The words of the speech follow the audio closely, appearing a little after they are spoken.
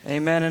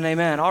Amen and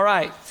amen. All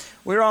right,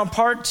 we're on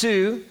part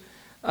 2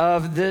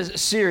 of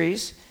this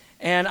series,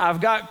 and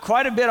I've got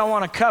quite a bit I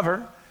want to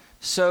cover,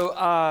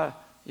 so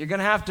you're going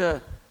to have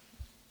to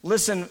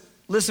listen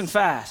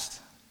fast.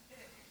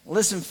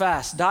 Listen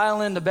fast. Dial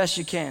in the best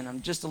you can.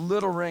 I'm just a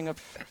little ring up.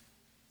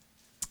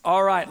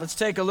 All right, let's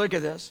take a look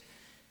at this.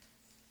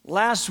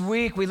 Last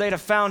week, we laid a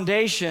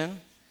foundation.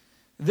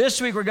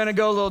 This week, we're going to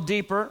go a little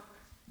deeper.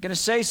 Going to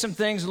say some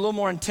things a little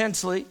more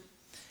intensely.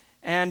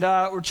 And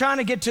we're trying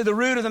to get to the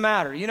root of the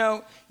matter. You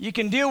know, you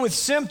can deal with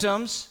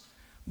symptoms,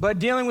 but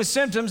dealing with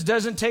symptoms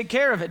doesn't take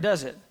care of it,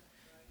 does it?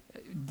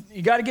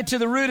 You got to get to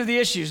the root of the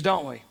issues,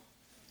 don't we?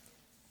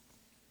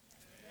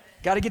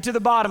 Got to get to the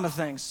bottom of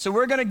things. So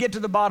we're going to get to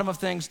the bottom of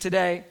things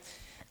today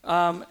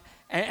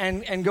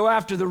and go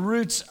after the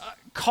roots,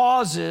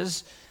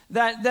 causes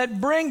that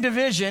bring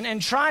division,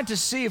 and try to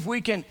see if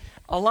we can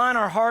align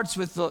our hearts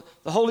with the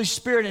Holy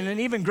Spirit in an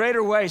even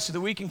greater way so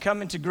that we can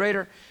come into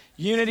greater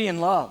unity and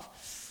love.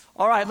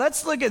 All right,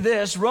 let's look at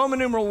this. Roman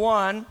numeral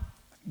 1,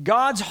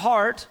 God's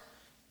heart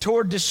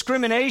toward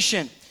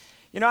discrimination.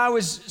 You know, I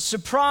was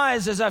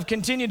surprised as I've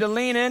continued to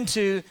lean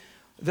into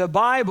the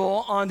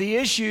Bible on the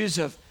issues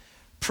of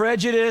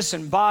prejudice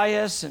and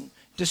bias and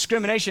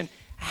discrimination,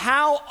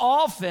 how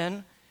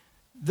often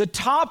the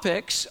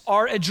topics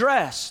are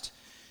addressed.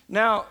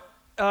 Now,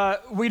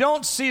 we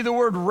don't see the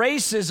word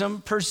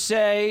racism per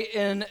se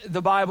in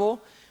the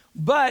Bible,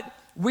 but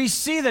we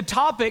see the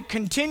topic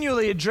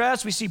continually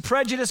addressed. We see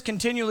prejudice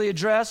continually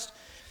addressed.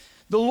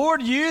 The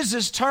Lord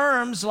uses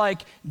terms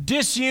like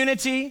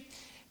disunity,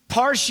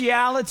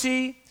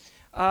 partiality.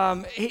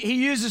 He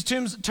uses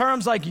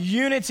terms like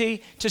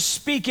unity to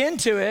speak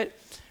into it,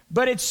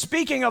 but it's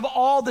speaking of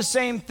all the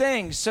same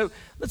things. So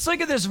let's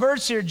look at this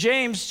verse here,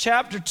 James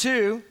chapter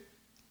 2.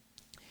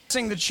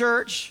 The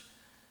church,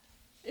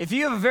 if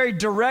you have a very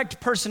direct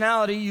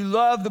personality, you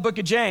love the book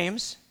of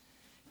James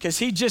because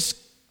he just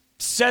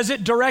says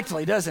it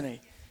directly, doesn't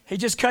he? He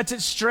just cuts it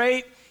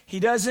straight.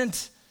 He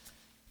doesn't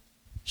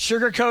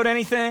sugarcoat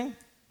anything.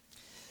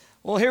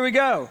 Well, here we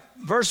go.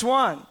 Verse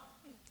 1,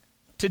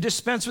 to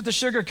dispense with the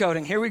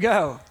sugarcoating. Here we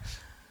go.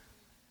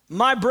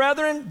 My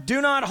brethren, do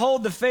not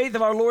hold the faith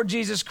of our Lord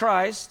Jesus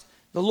Christ,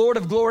 the Lord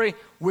of glory,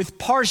 with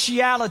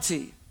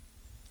partiality.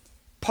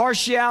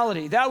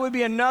 Partiality. That would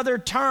be another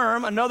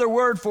term, another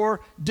word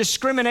for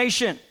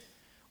discrimination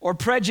or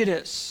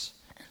prejudice.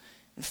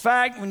 In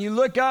fact, when you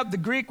look up the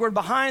Greek word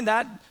behind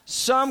that,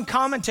 some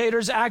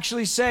commentators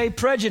actually say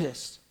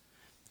prejudice.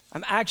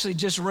 I'm actually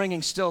just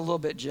ringing still a little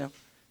bit, Jim.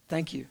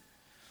 Thank you.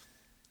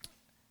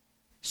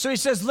 So he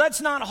says,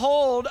 let's not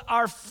hold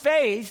our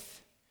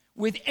faith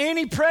with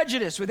any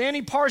prejudice, with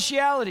any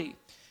partiality.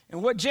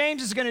 And what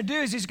James is going to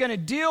do is he's going to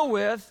deal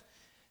with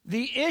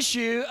the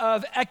issue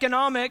of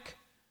economic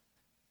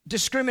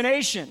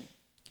discrimination. And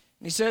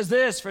he says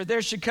this, for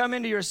there should come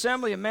into your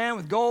assembly a man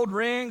with gold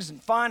rings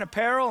and fine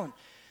apparel, and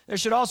there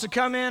should also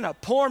come in a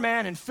poor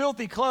man in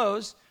filthy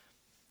clothes,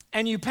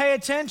 and you pay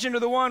attention to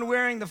the one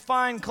wearing the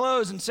fine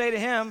clothes and say to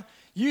him,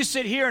 you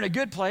sit here in a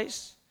good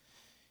place.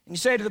 And you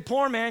say to the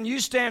poor man, you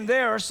stand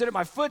there or sit at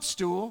my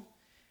footstool.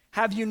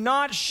 Have you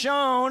not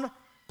shown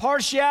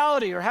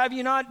partiality, or have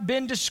you not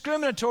been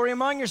discriminatory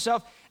among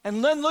yourself?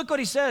 And then look what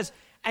he says,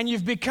 and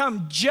you've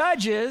become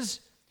judges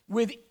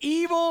with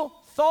evil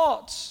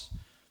thoughts.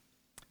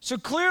 So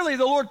clearly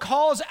the Lord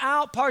calls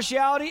out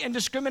partiality and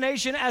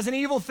discrimination as an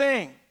evil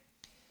thing.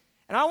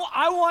 And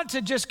I want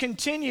to just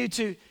continue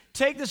to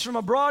take this from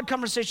a broad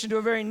conversation to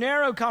a very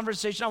narrow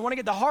conversation. I want to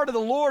get the heart of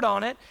the Lord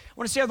on it. I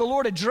want to see how the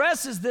Lord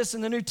addresses this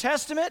in the New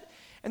Testament.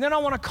 And then I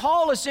want to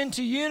call us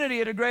into unity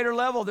at a greater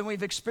level than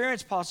we've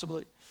experienced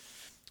possibly.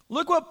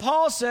 Look what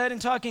Paul said in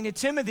talking to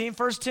Timothy in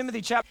 1 Timothy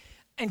chapter.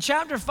 In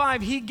chapter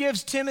 5, he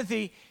gives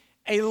Timothy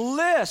a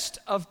list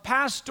of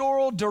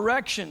pastoral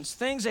directions,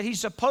 things that he's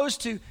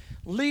supposed to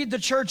lead the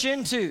church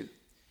into.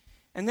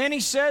 And then he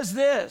says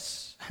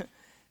this.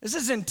 This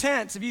is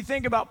intense. If you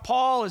think about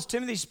Paul as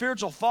Timothy's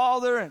spiritual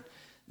father and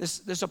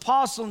this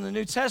apostle in the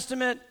New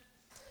Testament,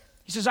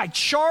 he says, I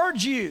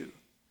charge you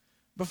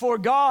before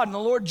God and the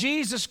Lord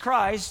Jesus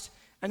Christ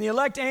and the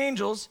elect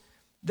angels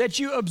that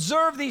you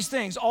observe these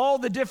things, all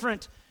the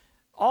different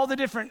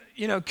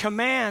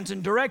commands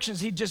and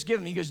directions he'd just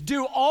given. He goes,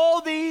 do all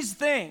these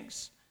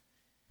things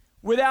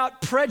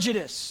without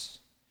prejudice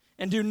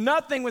and do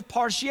nothing with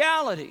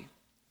partiality.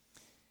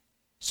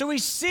 So we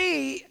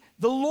see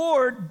the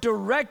Lord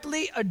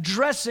directly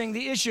addressing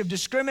the issue of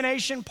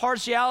discrimination,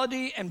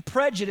 partiality, and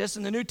prejudice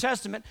in the New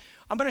Testament.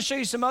 I'm going to show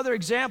you some other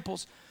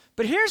examples.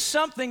 But here's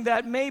something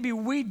that maybe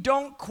we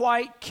don't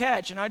quite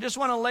catch, and I just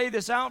want to lay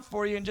this out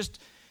for you in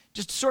just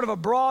sort of a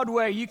broad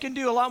way. You can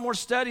do a lot more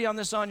study on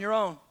this on your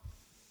own.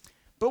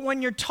 But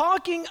when you're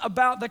talking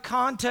about the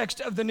context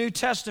of the New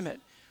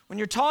Testament, when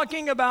you're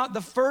talking about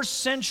the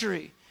first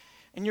century,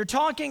 and you're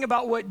talking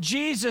about what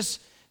Jesus,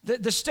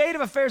 the state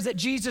of affairs that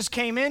Jesus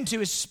came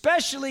into,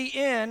 especially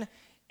in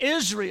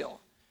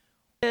Israel,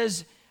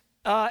 is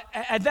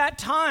at that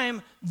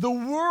time, the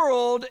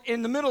world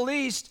in the Middle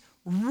East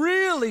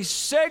really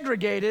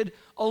segregated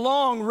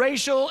along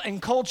racial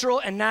and cultural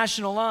and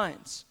national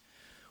lines.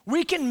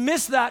 We can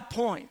miss that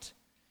point.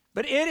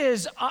 But it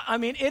is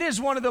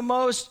one of the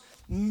most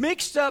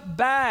mixed up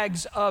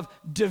bags of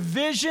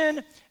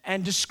division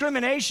and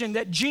discrimination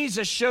that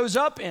Jesus shows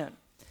up in.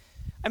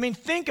 I mean,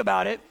 think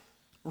about it.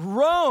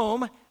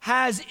 Rome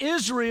has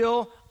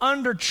Israel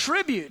under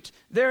tribute.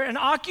 They're an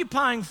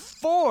occupying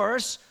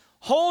force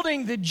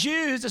holding the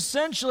Jews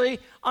essentially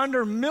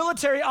under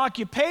military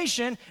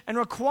occupation and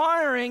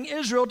requiring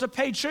Israel to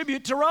pay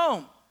tribute to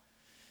Rome.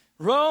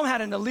 Rome had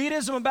an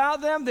elitism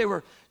about them. They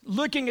were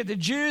looking at the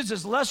Jews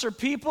as lesser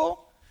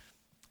people.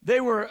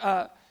 They were,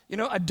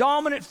 a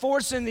dominant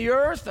force in the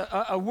earth,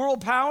 a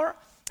world power.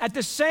 At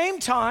the same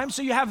time,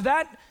 so you have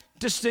that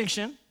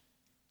distinction.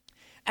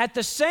 At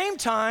the same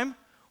time,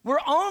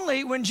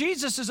 when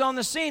Jesus is on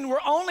the scene,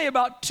 we're only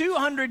about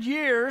 200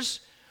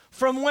 years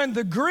from when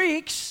the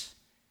Greeks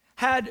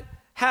had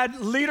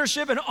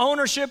leadership and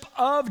ownership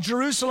of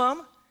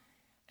Jerusalem,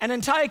 and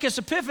Antiochus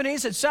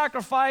Epiphanes had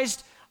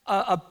sacrificed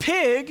a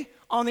pig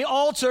on the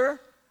altar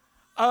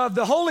of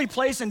the holy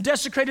place and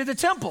desecrated the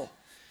temple.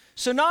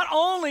 So not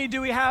only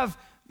do we have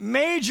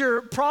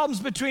major problems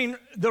between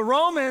the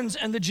Romans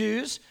and the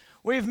Jews,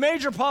 we have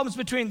major problems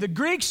between the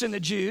Greeks and the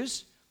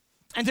Jews.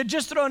 And to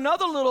just throw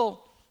another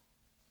little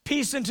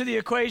piece into the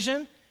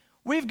equation,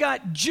 we've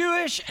got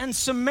Jewish and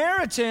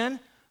Samaritan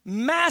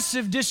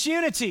massive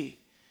disunity.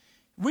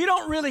 We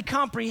don't really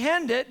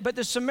comprehend it, but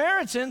the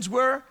Samaritans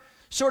were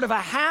sort of a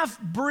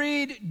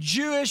half-breed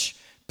Jewish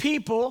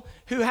people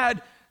who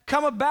had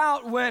come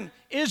about when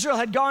Israel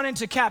had gone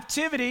into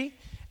captivity,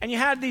 and you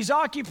had these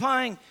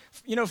occupying,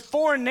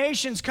 foreign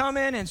nations come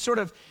in and sort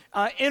of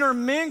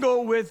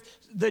intermingle with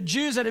the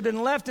Jews that had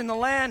been left in the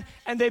land,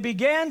 and they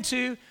began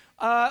to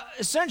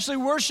essentially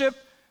worship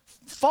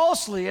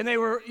falsely, and they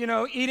were,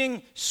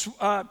 eating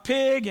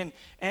pig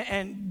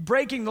and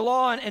breaking the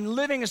law and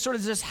living as sort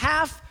of this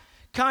half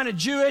kind of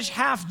Jewish,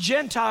 half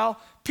Gentile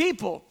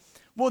people.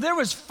 Well, there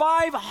was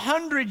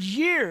 500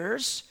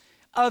 years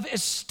of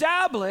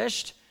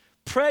established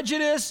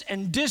prejudice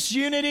and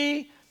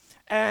disunity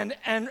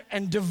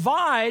and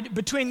divide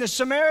between the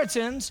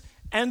Samaritans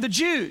and the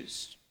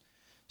Jews.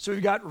 So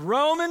we've got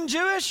Roman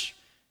Jewish,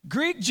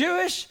 Greek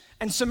Jewish,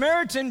 and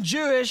Samaritan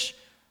Jewish,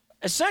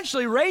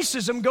 essentially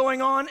racism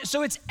going on.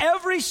 So it's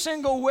every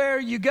single where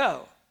you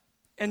go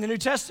in the New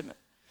Testament.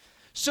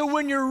 So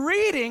when you're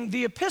reading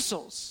the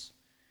epistles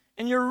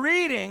and you're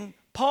reading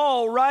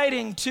Paul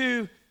writing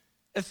to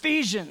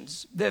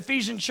Ephesians, the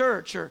Ephesian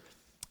church, or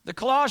the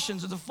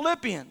Colossians or the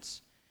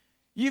Philippians,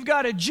 you've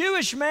got a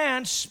Jewish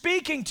man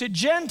speaking to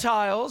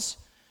Gentiles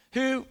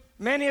who,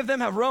 many of them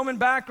have Roman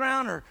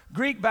background or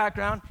Greek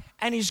background,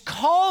 and he's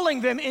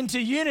calling them into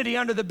unity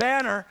under the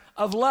banner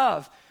of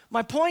love.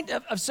 My point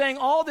of saying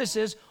all this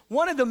is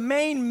one of the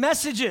main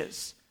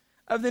messages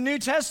of the New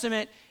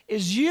Testament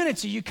is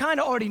unity. You kind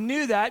of already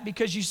knew that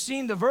because you've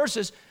seen the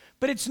verses,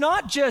 but it's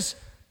not just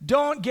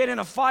don't get in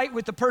a fight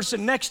with the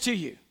person next to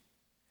you.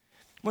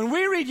 When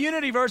we read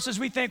unity verses,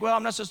 we think, well,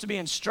 I'm not supposed to be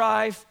in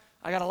strife.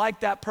 I got to like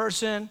that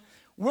person.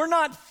 We're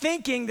not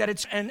thinking that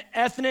it's an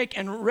ethnic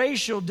and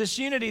racial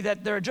disunity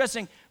that they're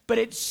addressing, but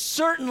it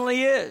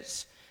certainly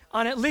is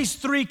on at least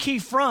three key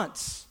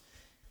fronts.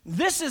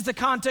 This is the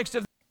context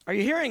of, are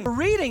you hearing? We're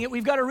reading it,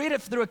 we've got to read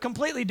it through a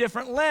completely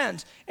different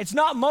lens. It's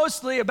not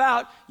mostly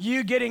about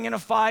you getting in a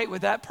fight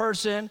with that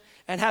person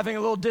and having a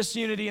little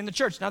disunity in the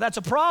church. Now that's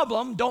a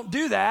problem, don't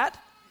do that.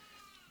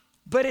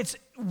 But it's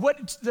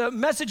what the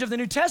message of the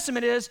New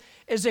Testament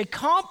is a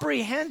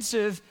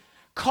comprehensive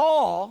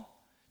call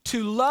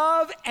to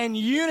love and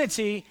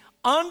unity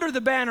under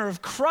the banner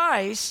of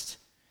Christ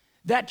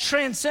that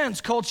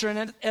transcends culture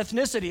and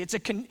ethnicity.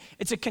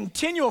 It's a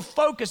continual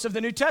focus of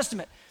the New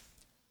Testament.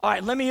 All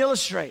right, let me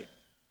illustrate.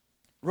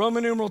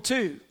 Roman numeral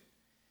 2.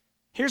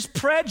 Here's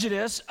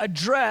prejudice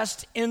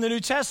addressed in the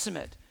New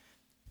Testament.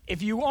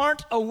 If you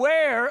aren't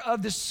aware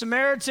of the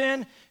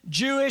Samaritan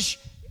Jewish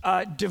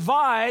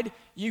divide,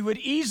 you would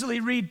easily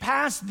read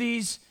past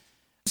these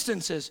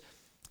instances.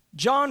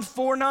 John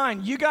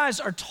 4:9, you guys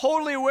are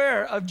totally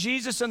aware of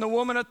Jesus and the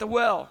woman at the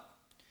well.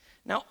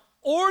 Now,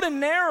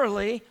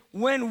 ordinarily,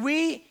 when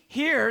we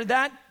hear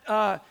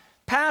that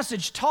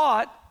passage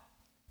taught,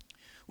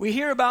 we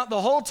hear about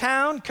the whole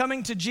town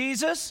coming to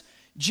Jesus,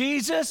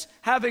 Jesus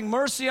having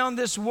mercy on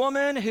this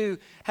woman who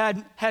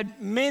had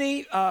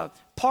many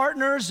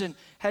partners and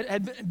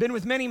had been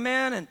with many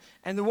men,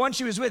 and the one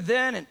she was with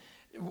then and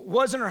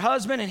wasn't her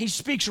husband, and he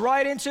speaks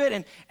right into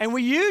it. And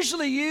we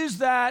usually use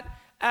that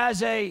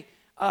as a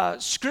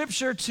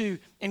scripture to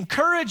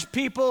encourage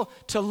people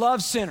to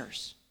love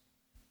sinners,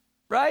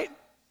 right?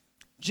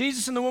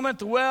 Jesus and the woman at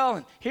the well,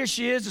 and here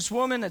she is, this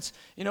woman that's,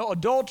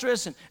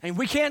 adulterous, and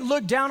we can't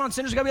look down on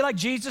sinners. We got to be like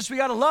Jesus. We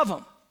got to love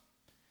them.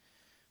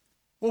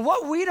 Well,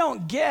 what we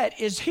don't get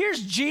is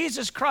here's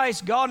Jesus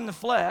Christ, God in the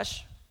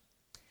flesh,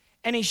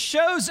 and he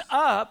shows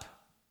up,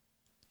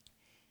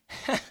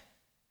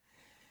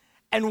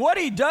 and what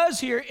he does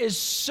here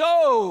is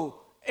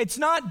it's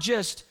not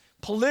just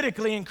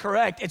politically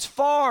incorrect. It's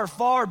far,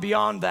 far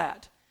beyond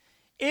that.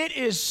 It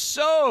is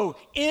so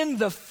in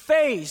the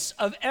face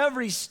of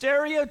every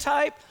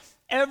stereotype,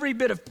 every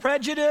bit of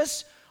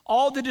prejudice,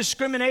 all the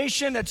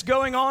discrimination that's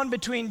going on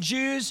between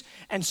Jews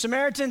and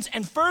Samaritans,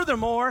 and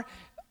furthermore,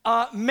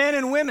 men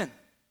and women.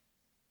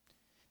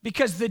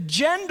 Because the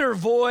gender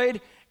void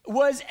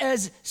was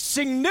as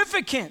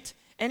significant,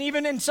 and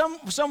even in some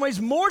ways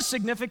more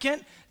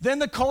significant, than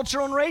the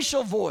cultural and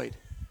racial void.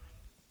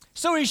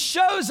 So he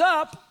shows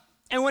up,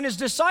 and when his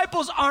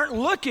disciples aren't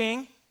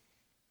looking,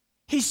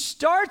 he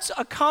starts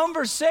a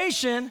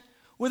conversation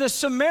with a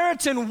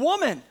Samaritan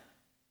woman.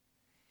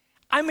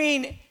 I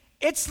mean,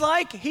 it's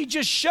like he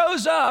just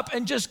shows up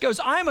and just goes,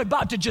 I'm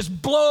about to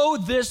just blow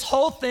this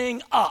whole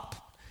thing up.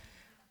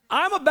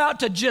 I'm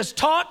about to just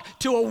talk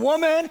to a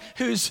woman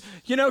who's,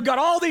 got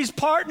all these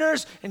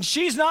partners and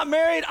she's not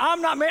married,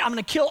 I'm not married. I'm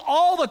going to kill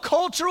all the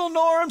cultural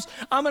norms.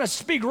 I'm going to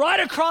speak right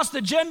across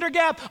the gender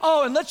gap.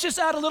 Oh, and let's just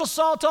add a little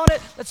salt on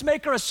it. Let's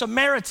make her a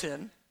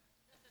Samaritan.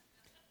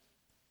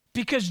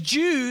 Because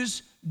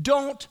Jews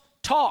don't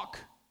talk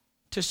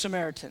to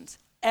Samaritans,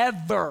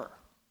 ever.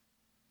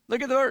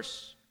 Look at the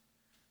verse.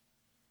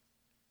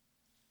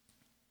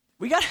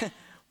 We got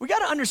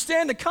to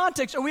understand the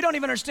context, or we don't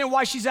even understand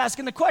why she's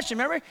asking the question.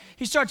 Remember,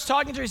 he starts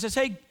talking to her. He says,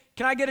 "Hey,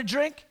 can I get a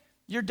drink?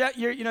 You're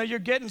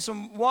getting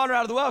some water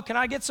out of the well. Can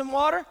I get some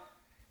water?"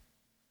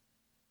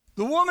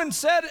 The woman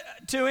said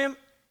to him,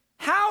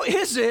 "How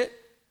is it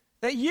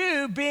that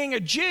you, being a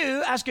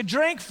Jew, ask a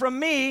drink from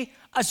me,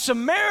 a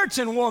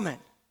Samaritan woman?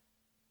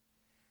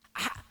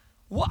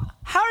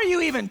 How are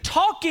you even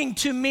talking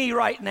to me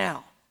right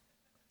now?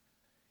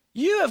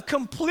 You have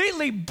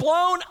completely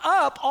blown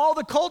up all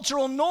the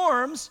cultural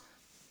norms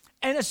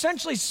and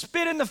essentially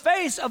spit in the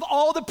face of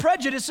all the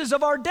prejudices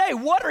of our day.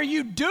 What are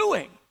you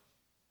doing?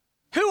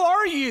 Who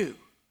are you?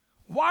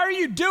 Why are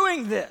you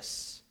doing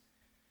this?"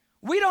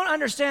 We don't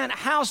understand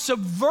how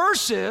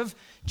subversive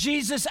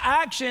Jesus'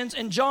 actions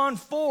in John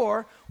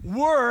 4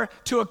 were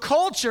to a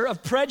culture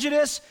of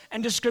prejudice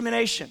and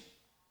discrimination.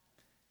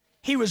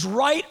 He was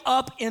right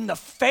up in the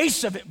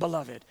face of it,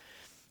 beloved.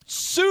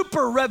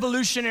 Super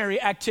revolutionary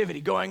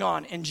activity going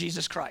on in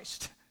Jesus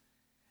Christ.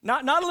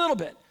 Not a little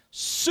bit.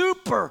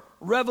 Super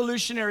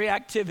revolutionary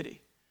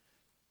activity.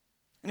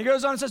 And he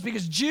goes on and says,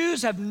 because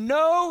Jews have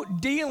no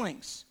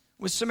dealings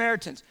with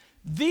Samaritans.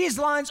 These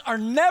lines are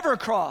never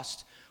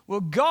crossed.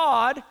 Well,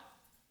 God,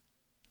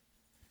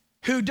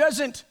 who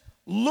doesn't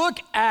look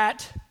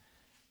at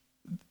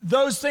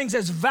those things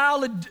as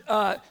valid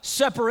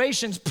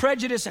separations,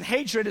 prejudice and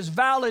hatred as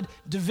valid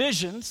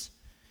divisions,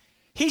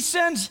 he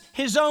sends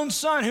his own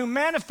son who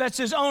manifests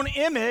his own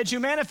image, who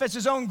manifests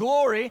his own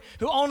glory,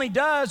 who only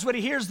does what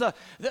he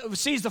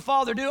sees the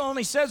Father do,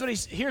 only says what he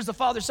hears the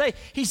Father say.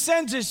 He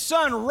sends his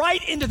son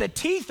right into the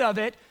teeth of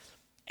it.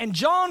 And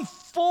John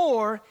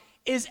 4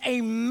 is a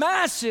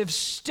massive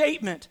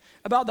statement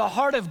about the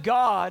heart of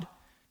God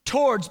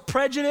towards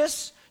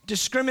prejudice,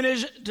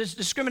 discrimination,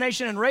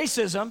 and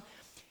racism.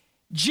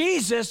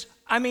 Jesus,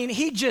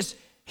 he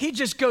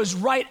just goes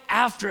right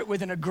after it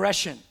with an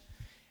aggression.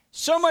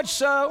 So much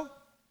so,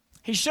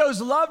 he shows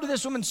love to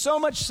this woman so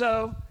much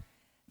so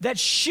that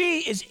she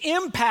is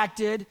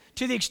impacted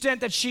to the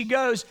extent that she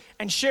goes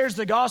and shares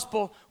the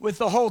gospel with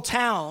the whole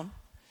town.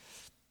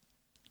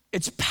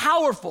 It's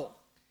powerful.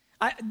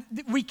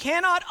 We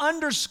cannot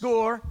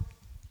underscore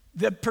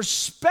the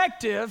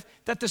perspective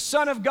that the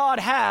Son of God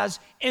has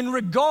in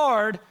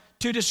regard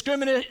to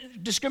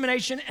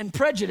discrimination and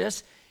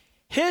prejudice.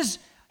 His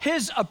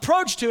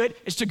approach to it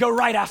is to go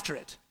right after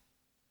it,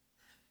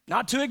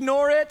 not to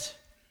ignore it.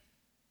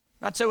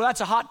 Not say, well, that's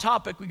a hot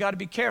topic. We got to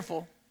be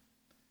careful.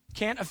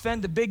 Can't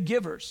offend the big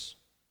givers.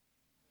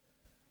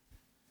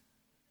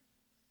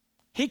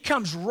 He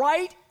comes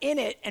right in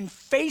it and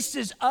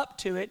faces up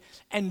to it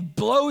and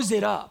blows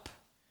it up.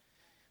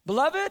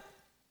 Beloved,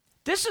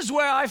 this is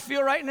where I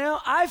feel right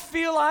now. I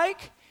feel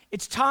like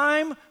it's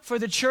time for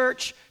the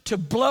church to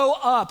blow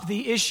up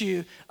the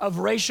issue of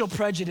racial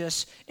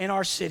prejudice in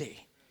our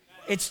city.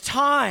 It's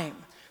time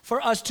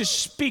for us to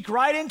speak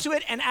right into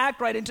it and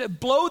act right into it.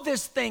 Blow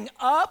this thing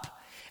up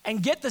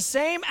and get the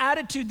same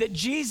attitude that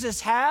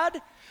Jesus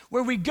had,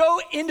 where we go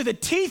into the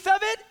teeth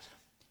of it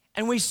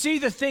and we see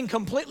the thing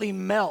completely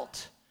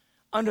melt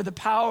under the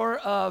power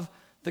of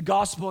the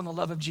gospel and the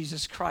love of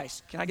Jesus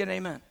Christ. Can I get an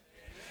amen? Amen.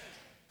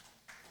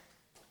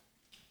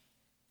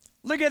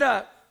 Look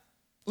at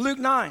Luke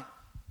 9.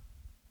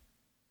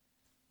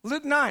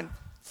 Luke 9,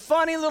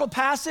 funny little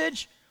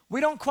passage.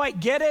 We don't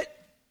quite get it.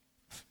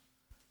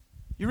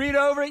 You read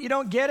over it, you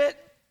don't get it.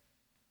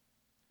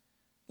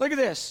 Look at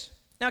this.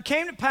 Now it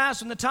came to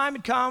pass when the time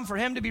had come for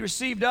him to be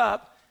received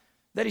up,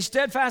 that he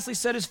steadfastly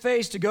set his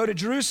face to go to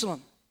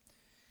Jerusalem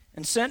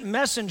and sent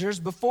messengers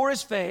before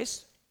his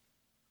face.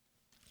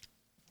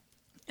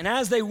 And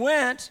as they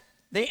went,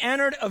 they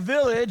entered a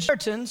village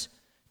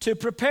to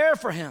prepare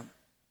for him.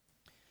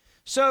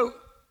 So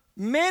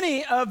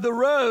many of the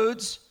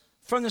roads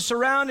from the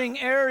surrounding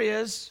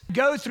areas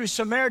go through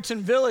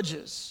Samaritan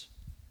villages.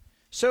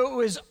 So it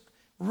was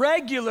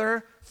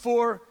regular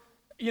for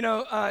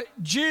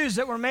Jews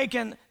that were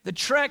making the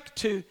trek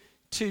to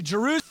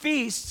Jerusalem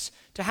feasts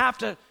to have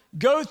to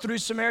go through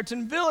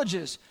Samaritan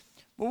villages.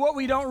 But what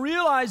we don't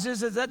realize is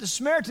that the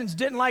Samaritans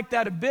didn't like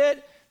that a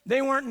bit.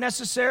 They weren't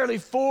necessarily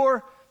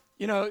for,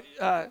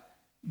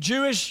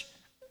 Jewish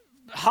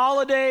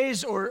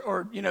holidays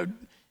or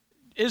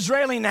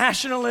Israeli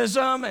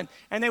nationalism.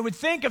 And they would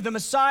think of the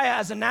Messiah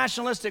as a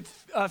nationalistic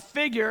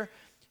figure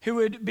who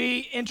would be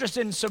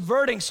interested in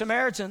subverting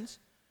Samaritans.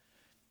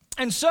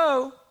 And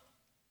so,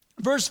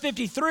 verse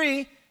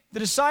 53, the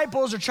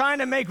disciples are trying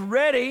to make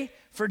ready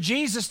for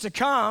Jesus to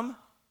come,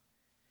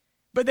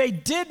 but they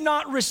did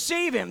not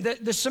receive him.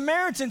 The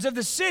Samaritans of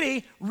the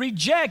city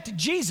reject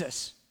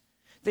Jesus.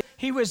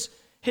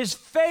 His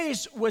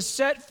face was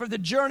set for the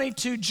journey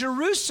to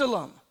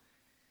Jerusalem.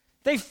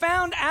 They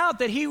found out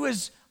that he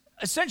was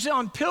essentially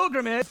on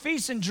pilgrimage,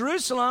 feast in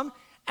Jerusalem,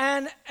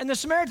 and the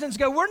Samaritans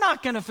go, we're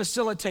not going to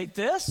facilitate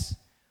this.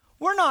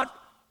 We're not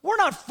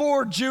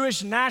for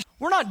Jewish national.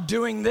 We're not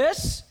doing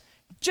this.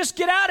 Just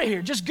get out of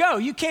here. Just go.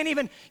 You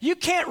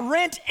can't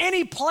rent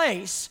any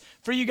place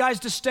for you guys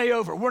to stay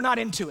over. We're not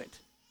into it.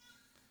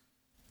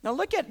 Now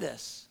look at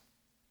this.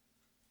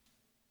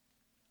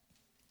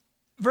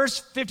 Verse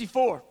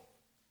 54.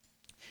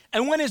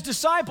 And when his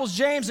disciples,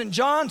 James and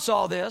John,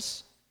 saw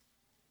this,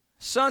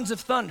 sons of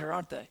thunder,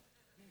 aren't they?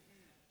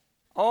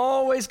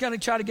 Always going to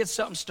try to get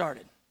something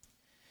started.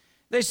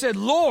 They said,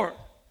 Lord,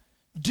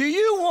 do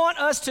you want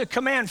us to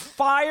command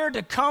fire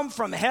to come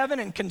from heaven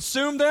and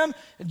consume them,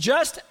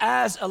 just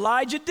as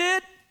Elijah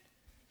did?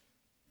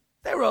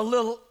 They were a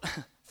little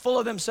full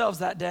of themselves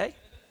that day.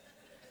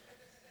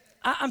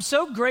 I'm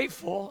so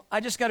grateful.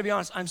 I just got to be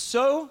honest. I'm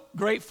so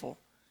grateful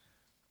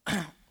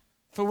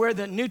for where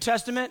the New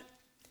Testament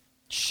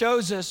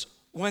shows us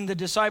when the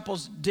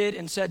disciples did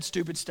and said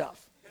stupid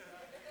stuff.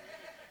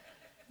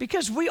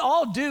 Because we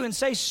all do and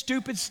say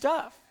stupid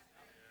stuff.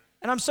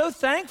 And I'm so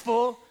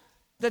thankful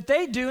that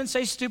they do and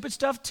say stupid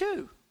stuff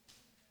too.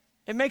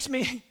 It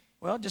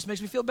just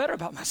makes me feel better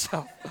about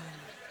myself.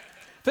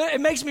 But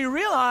it makes me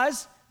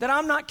realize that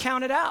I'm not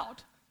counted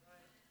out.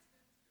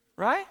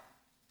 Right?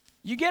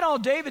 You get all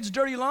David's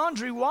dirty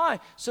laundry. Why?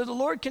 So the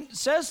Lord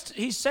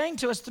he's saying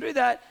to us through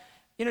that,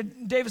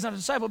 David's not a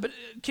disciple, but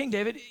King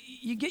David,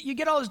 you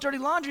get all his dirty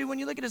laundry when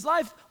you look at his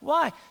life.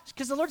 Why?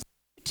 Because the Lord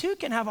too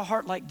can have a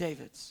heart like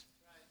David's.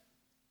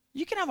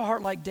 You can have a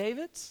heart like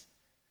David's.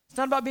 It's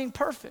not about being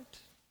perfect.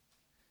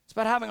 It's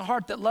about having a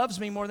heart that loves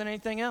me more than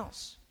anything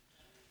else.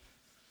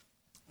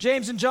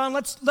 James and John,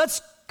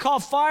 let's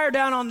call fire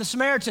down on the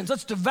Samaritans.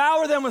 Let's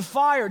devour them with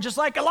fire, just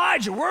like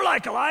Elijah. We're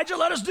like Elijah.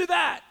 Let us do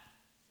that.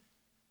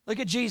 Look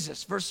at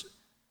Jesus.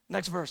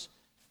 Next verse.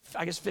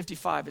 I guess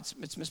 55.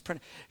 It's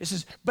misprinted. It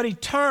says, but he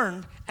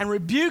turned and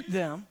rebuked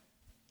them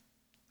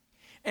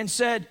and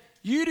said,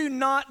 you do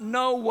not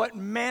know what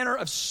manner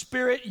of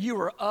spirit you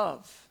are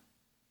of.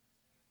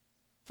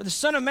 For the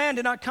Son of Man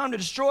did not come to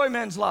destroy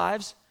men's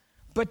lives,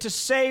 but to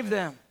save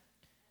them.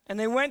 And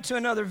they went to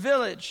another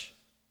village.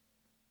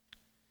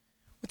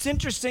 What's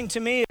interesting to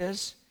me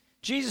is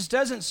Jesus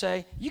doesn't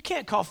say, you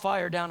can't call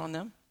fire down on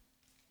them.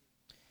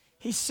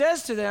 He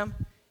says to them,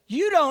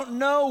 you don't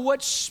know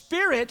what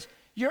spirit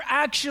you're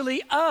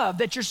actually of,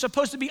 that you're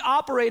supposed to be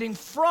operating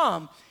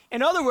from.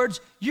 In other words,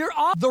 you're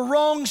of the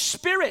wrong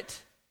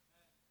spirit.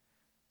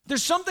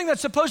 There's something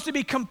that's supposed to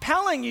be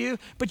compelling you,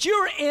 but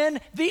you're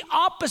in the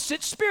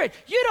opposite spirit.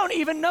 You don't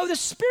even know the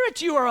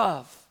spirit you are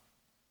of.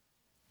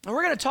 And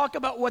we're going to talk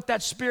about what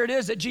that spirit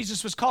is that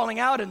Jesus was calling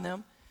out in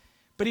them.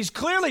 But he's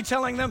clearly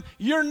telling them,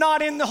 you're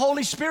not in the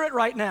Holy Spirit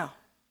right now.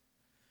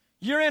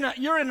 He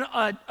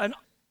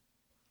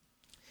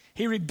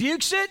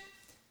rebukes it.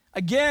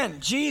 Again,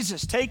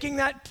 Jesus taking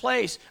that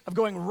place of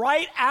going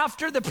right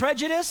after the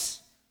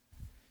prejudice,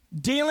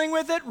 dealing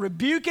with it,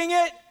 rebuking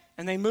it,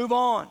 and they move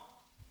on.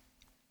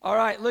 All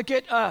right, look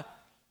at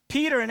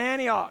Peter in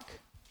Antioch.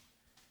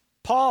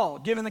 Paul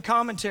giving the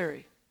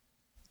commentary.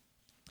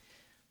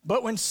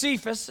 But when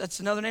Cephas, that's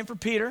another name for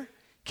Peter,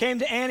 came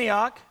to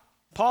Antioch,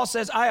 Paul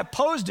says, I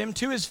opposed him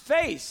to his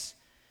face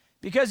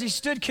because he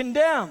stood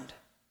condemned.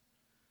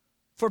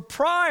 For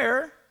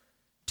prior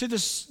to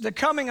the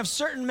coming of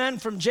certain men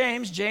from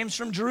James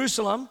from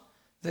Jerusalem,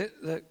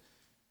 the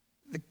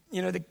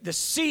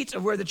seat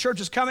of where the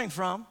church is coming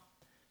from,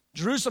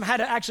 Jerusalem had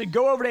to actually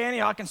go over to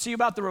Antioch and see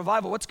about the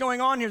revival. What's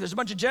going on here? There's a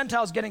bunch of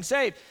Gentiles getting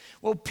saved.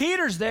 Well,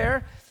 Peter's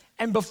there,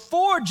 and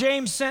before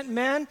James sent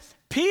men,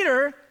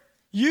 Peter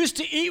used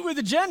to eat with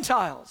the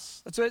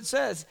Gentiles. That's what it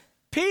says.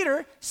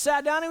 Peter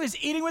sat down and was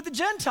eating with the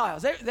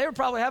Gentiles. They were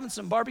probably having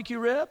some barbecue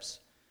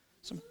ribs,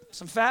 some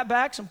fat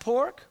back, some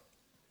pork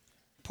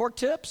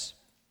tips.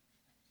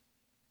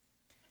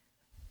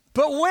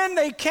 But when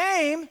they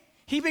came,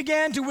 he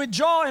began to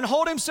withdraw and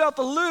hold himself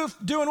aloof,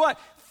 doing what?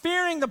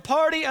 Fearing the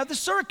party of the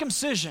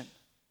circumcision.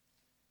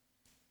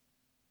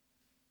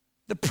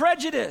 The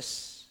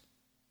prejudice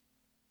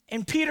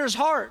in Peter's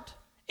heart,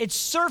 it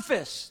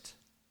surfaced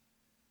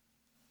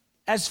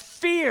as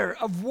fear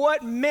of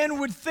what men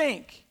would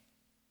think.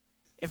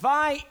 If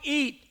I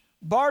eat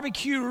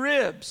barbecue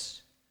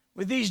ribs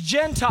with these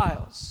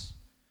Gentiles,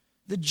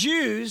 the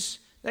Jews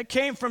that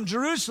came from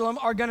Jerusalem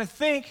are going to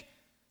think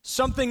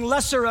something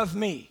lesser of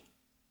me.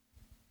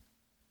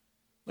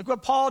 Look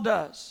what Paul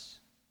does.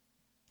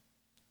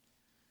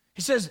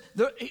 He says,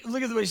 look at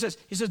what he says.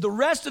 He says, the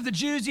rest of the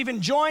Jews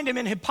even joined him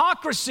in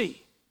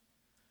hypocrisy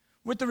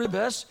with the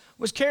rebellious,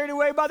 was carried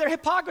away by their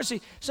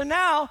hypocrisy. So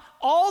now,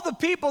 all the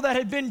people that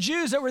had been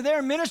Jews that were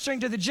there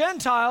ministering to the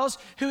Gentiles,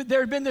 who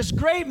there had been this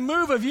great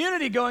move of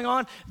unity going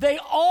on, they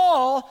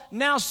all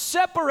now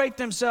separate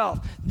themselves.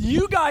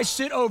 You guys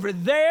sit over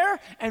there,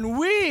 and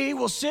we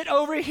will sit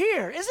over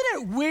here. Isn't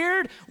it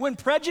weird when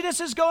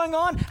prejudice is going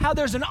on, how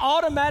there's an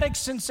automatic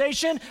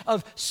sensation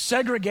of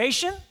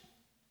segregation?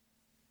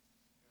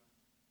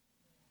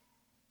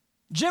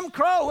 Jim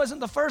Crow wasn't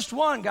the first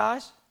one,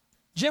 guys.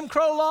 Jim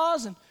Crow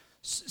laws and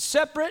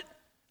separate,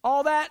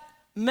 all that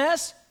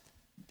mess,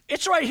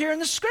 it's right here in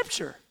the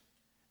scripture.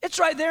 It's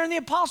right there in the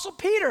Apostle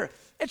Peter.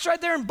 It's right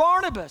there in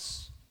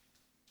Barnabas.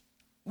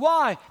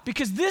 Why?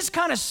 Because this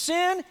kind of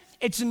sin,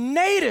 it's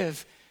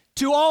native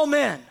to all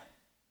men.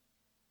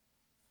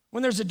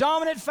 When there's a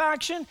dominant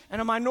faction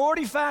and a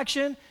minority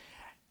faction,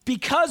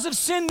 because of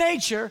sin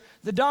nature,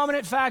 the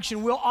dominant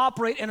faction will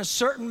operate in a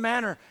certain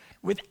manner.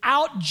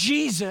 Without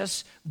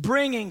Jesus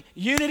bringing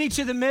unity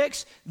to the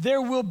mix,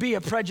 there will be a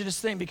prejudice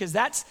thing, because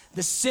that's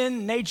the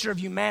sin nature of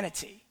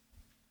humanity.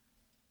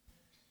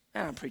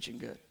 And I'm preaching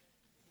good.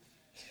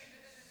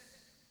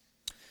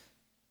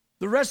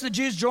 The rest of the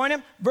Jews join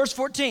him. Verse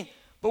 14.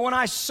 But when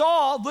I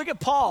saw, look at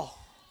Paul.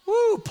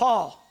 Woo,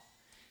 Paul.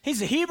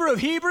 He's a Hebrew of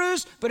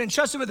Hebrews, but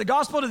entrusted with the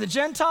gospel to the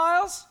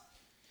Gentiles.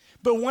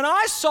 But when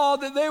I saw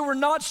that they were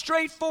not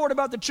straightforward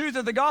about the truth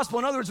of the gospel,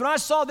 in other words, when I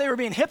saw they were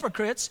being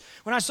hypocrites,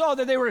 when I saw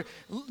that they were,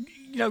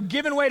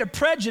 giving way to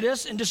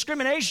prejudice and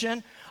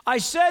discrimination, I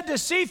said to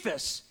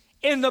Cephas,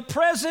 in the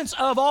presence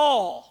of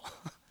all.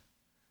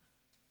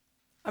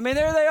 I mean,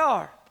 there they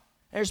are.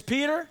 There's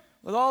Peter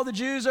with all the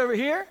Jews over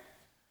here.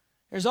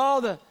 There's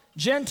all the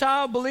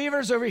Gentile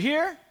believers over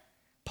here.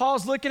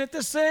 Paul's looking at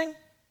this thing.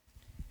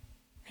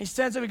 He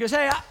stands up and goes,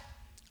 hey,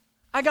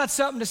 I got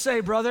something to say,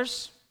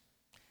 brothers.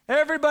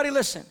 Everybody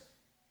listen.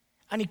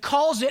 And he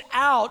calls it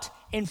out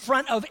in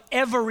front of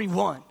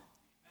everyone.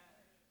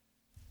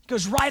 He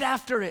goes right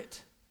after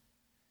it.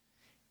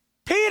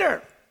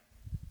 Peter,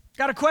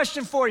 got a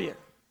question for you.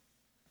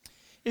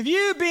 If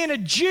you, being a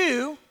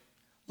Jew,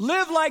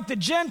 live like the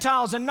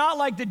Gentiles and not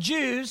like the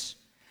Jews,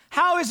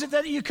 how is it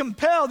that you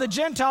compel the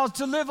Gentiles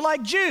to live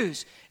like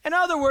Jews? In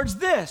other words,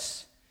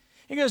 this.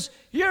 He goes,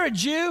 you're a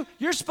Jew,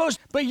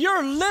 but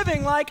you're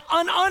living like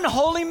an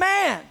unholy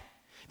man,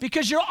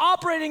 because you're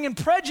operating in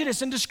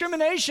prejudice and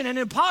discrimination and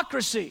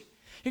hypocrisy.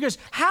 He goes,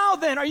 how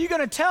then are you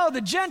going to tell the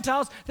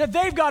Gentiles that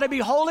they've got to be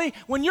holy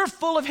when you're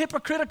full of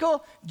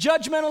hypocritical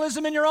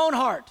judgmentalism in your own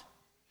heart?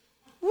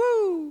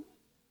 Woo!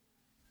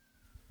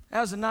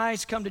 That was a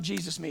nice come to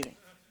Jesus meeting.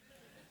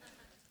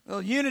 A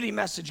little unity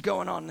message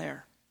going on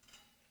there.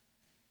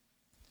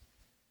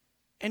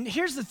 And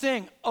here's the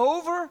thing,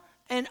 over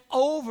and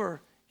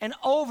over and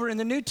over in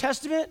the New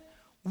Testament,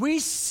 we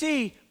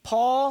see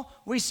Paul,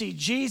 we see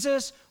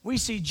Jesus, we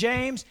see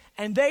James,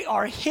 and they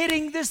are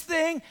hitting this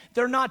thing.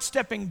 They're not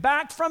stepping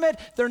back from it.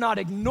 They're not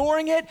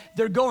ignoring it.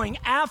 They're going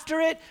after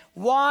it.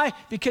 Why?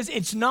 Because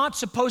it's not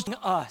supposed to be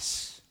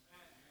us.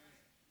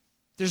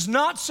 There's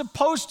not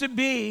supposed to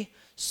be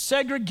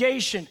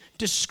segregation,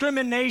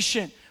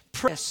 discrimination,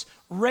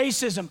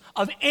 racism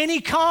of any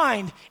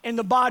kind in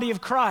the body of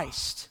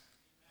Christ.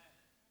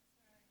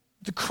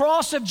 The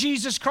cross of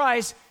Jesus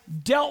Christ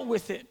dealt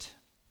with it.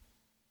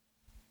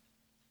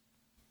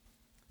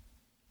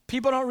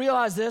 People don't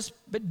realize this,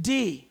 but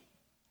the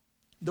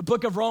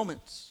book of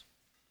Romans.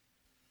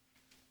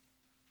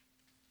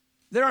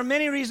 There are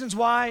many reasons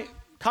why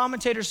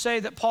commentators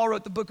say that Paul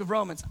wrote the book of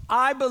Romans.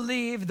 I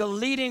believe the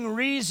leading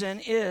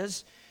reason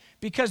is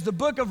because the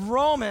book of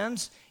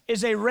Romans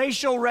is a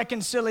racial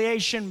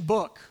reconciliation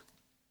book.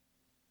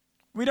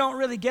 We don't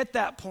really get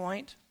that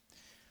point,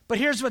 but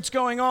here's what's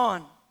going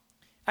on.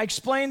 I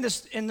explained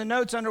this in the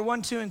notes under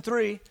 1, 2, and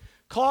 3.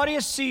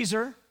 Claudius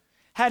Caesar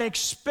had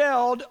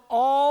expelled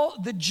all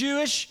the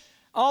Jews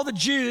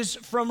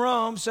from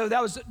Rome, so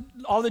that was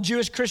all the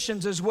Jewish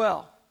Christians as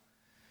well.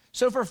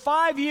 So for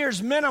 5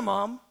 years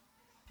minimum,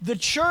 the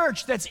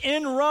church that's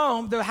in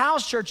Rome, the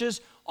house churches,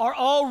 are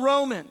all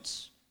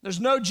Romans. There's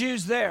no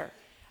Jews there.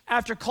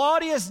 After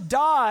Claudius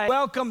died,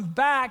 welcomed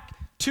back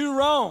to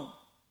Rome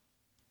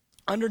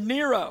under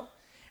Nero.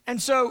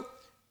 And so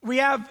we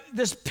have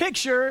this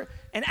picture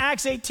in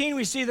Acts 18,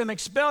 we see them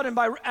expelled, and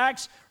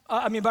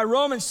by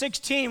Romans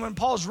 16, when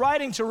Paul's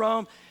writing to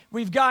Rome,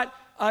 we've got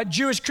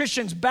Jewish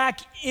Christians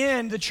back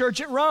in the church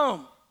at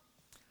Rome.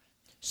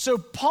 So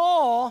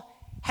Paul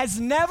has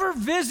never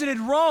visited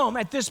Rome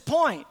at this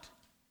point,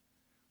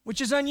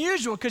 which is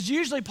unusual, because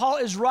usually Paul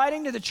is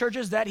writing to the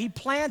churches that he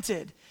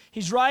planted.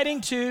 He's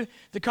writing to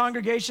the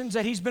congregations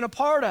that he's been a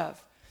part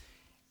of.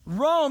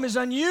 Rome is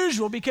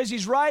unusual because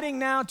he's writing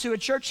now to a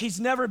church he's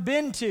never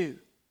been to.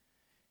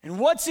 And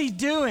what's he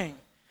doing?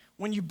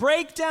 When you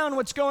break down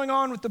what's going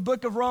on with the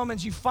book of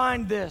Romans, you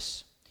find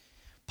this.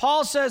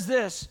 Paul says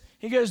this.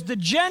 He goes, the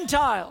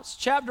Gentiles,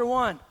 chapter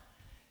 1,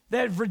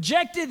 that have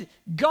rejected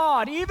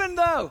God, even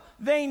though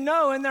they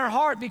know in their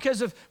heart,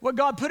 because of what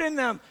God put in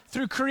them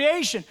through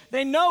creation,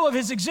 they know of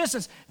his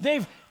existence.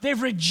 They've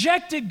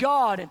rejected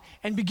God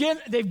and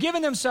they've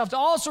given themselves to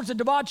all sorts of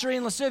debauchery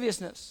and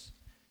lasciviousness.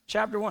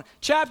 Chapter 1.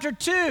 Chapter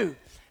 2,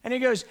 and he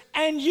goes,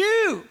 and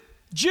you,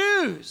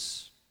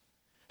 Jews,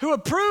 who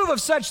approve of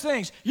such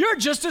things, you're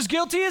just as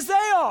guilty as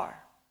they are.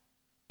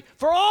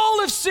 For all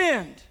have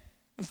sinned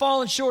and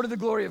fallen short of the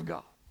glory of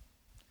God.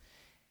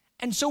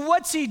 And so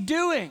what's he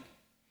doing?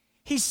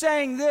 He's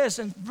saying this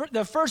in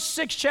the first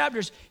 6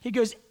 chapters. He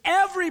goes,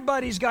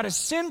 everybody's got a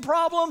sin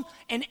problem,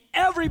 and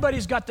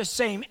everybody's got the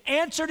same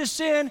answer to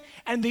sin,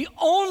 and the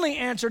only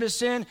answer to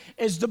sin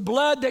is the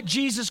blood that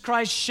Jesus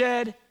Christ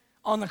shed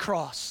on the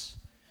cross,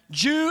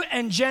 Jew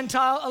and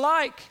Gentile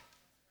alike.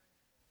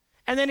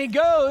 And then he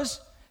goes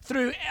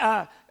through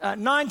 9,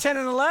 10,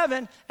 and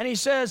 11, and he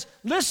says,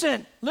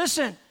 listen,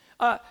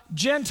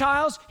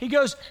 Gentiles. He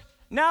goes,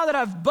 now that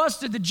I've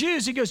busted the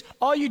Jews, he goes,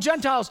 all you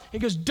Gentiles, he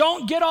goes,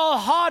 don't get all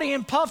haughty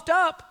and puffed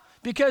up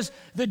because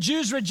the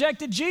Jews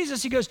rejected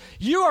Jesus. He goes,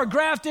 you are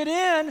grafted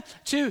in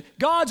to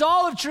God's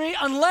olive tree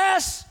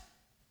unless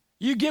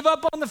you give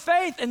up on the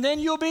faith, and then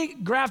you'll be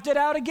grafted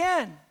out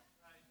again.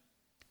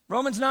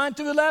 Romans 9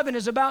 through 11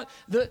 is about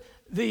the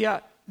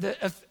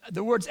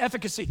word's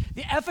efficacy,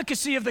 the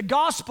efficacy of the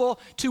gospel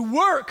to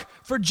work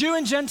for Jew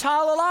and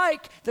Gentile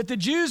alike, that the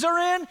Jews are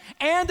in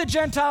and the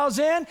Gentiles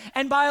in.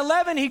 And by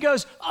 11, he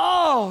goes,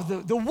 oh,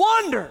 the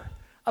wonder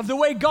of the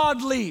way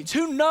God leads.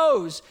 Who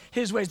knows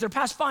his ways? They're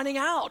past finding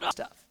out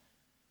stuff.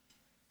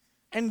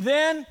 And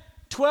then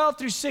 12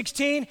 through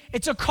 16,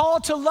 it's a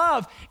call to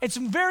love. It's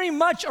very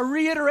much a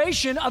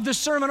reiteration of the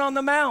Sermon on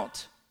the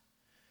Mount.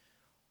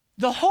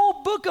 The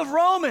whole book of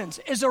Romans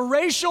is a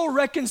racial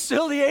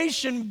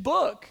reconciliation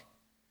book.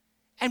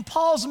 And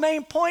Paul's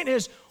main point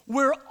is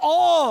we're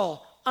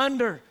all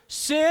under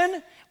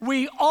sin.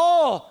 We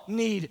all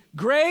need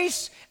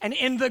grace. And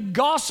in the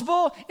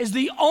gospel is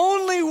the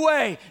only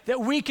way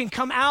that we can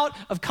come out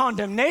of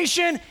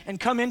condemnation and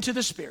come into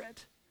the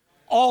Spirit.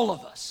 All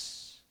of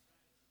us.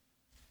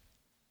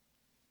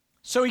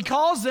 So he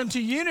calls them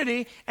to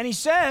unity, and he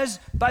says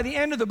by the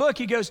end of the book,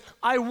 he goes,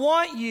 I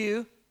want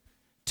you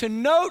to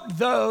note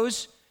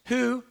those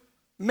who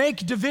make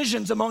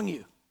divisions among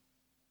you.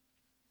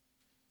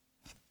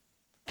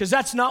 Because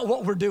that's not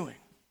what we're doing.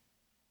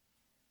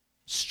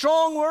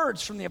 Strong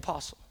words from the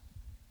apostle.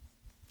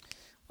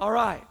 All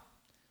right.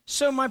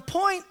 So my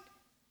point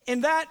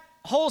in that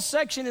whole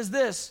section is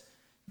this.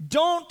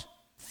 Don't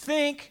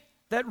think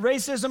that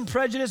racism,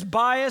 prejudice,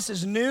 bias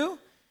is new.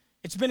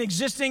 It's been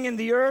existing in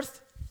the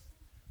earth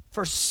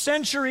for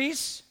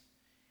centuries,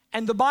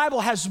 and the Bible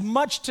has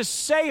much to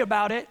say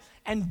about it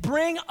and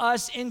bring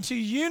us into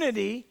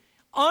unity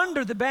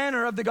under the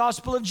banner of the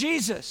gospel of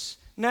Jesus.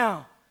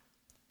 Now,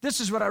 this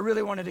is what I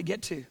really wanted to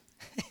get to.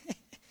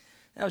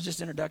 That was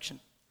just introduction.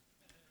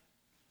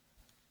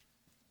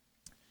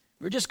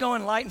 We're just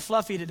going light and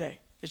fluffy today.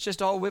 It's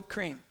just all whipped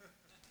cream.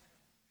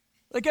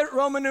 Look at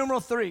Roman numeral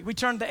 3. We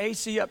turned the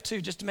AC up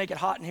too, just to make it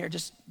hot in here,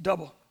 just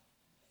double.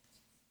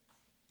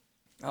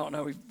 I don't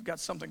know, we've got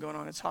something going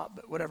on. It's hot,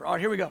 but whatever. All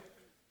right, here we go.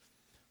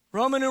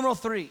 Roman numeral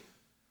 3.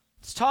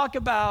 Let's talk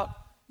about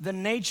the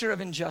nature of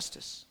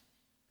injustice.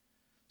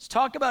 Let's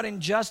talk about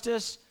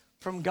injustice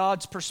from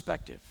God's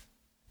perspective.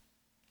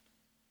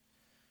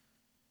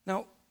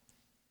 Now,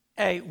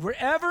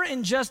 wherever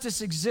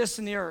injustice exists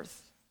in the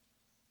earth,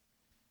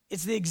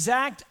 it's the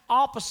exact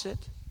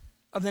opposite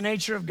of the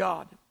nature of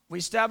God. We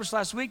established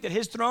last week that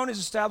his throne is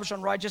established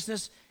on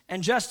righteousness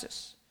and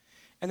justice.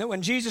 And that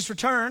when Jesus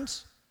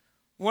returns,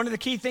 one of the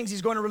key things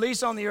he's going to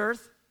release on the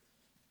earth,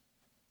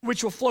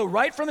 which will flow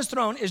right from his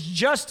throne, is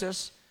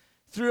justice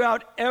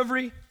throughout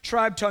every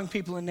tribe, tongue,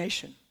 people, and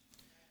nation.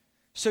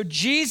 So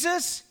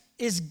Jesus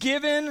is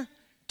given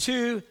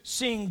to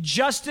seeing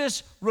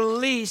justice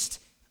released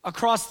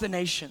across the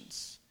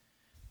nations.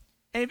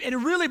 And it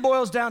really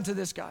boils down to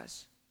this,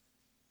 guys.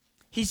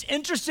 He's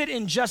interested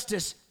in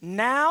justice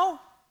now,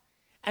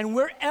 and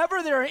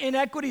wherever there are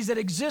inequities that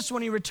exist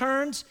when he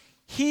returns,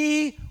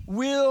 he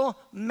will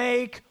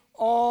make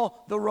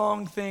all the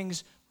wrong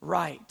things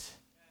right.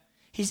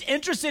 He's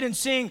interested in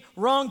seeing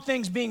wrong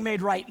things being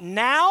made right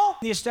now,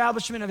 the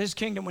establishment of his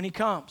kingdom when he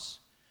comes.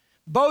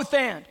 Both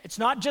and. It's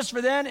not just for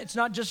then, it's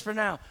not just for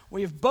now.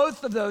 We have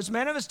both of those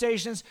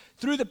manifestations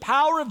through the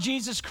power of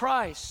Jesus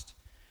Christ.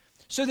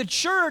 So the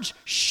church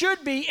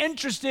should be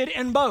interested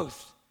in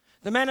both.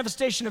 The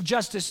manifestation of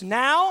justice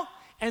now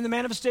and the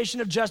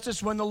manifestation of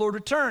justice when the Lord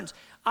returns.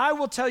 I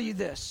will tell you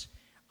this.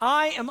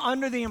 I am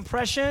under the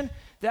impression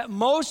that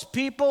most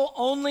people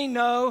only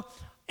know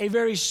a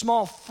very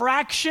small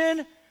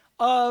fraction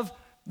of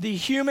the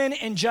human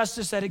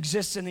injustice that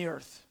exists in the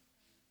earth.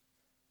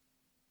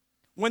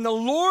 When the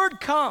Lord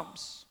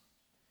comes,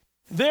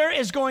 there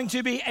is going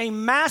to be a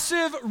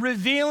massive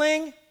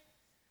revealing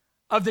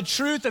of the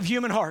truth of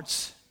human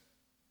hearts.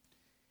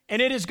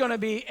 And it is going to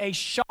be a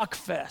shock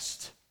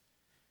fest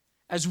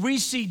as we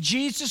see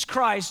Jesus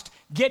Christ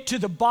get to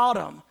the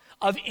bottom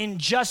of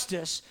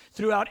injustice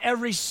throughout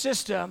every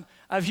system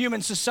of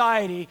human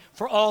society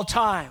for all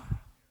time.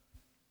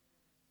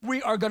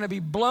 We are going to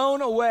be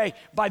blown away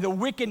by the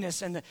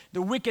wickedness and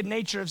the wicked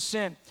nature of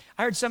sin.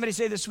 I heard somebody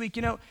say this week,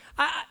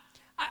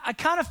 I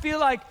kind of feel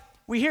like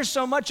we hear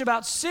so much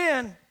about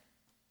sin.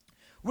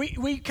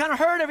 We kind of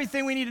heard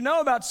everything we need to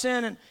know about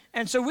sin,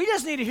 and so we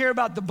just need to hear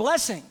about the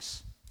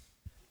blessings.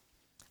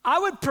 I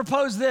would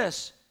propose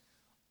this.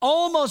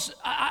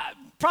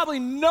 Probably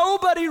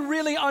nobody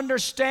really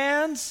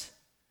understands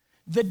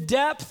the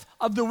depth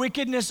of the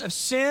wickedness of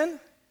sin.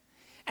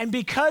 And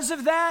because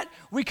of that,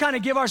 we kind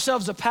of give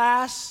ourselves a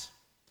pass.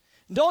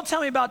 Don't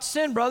tell me about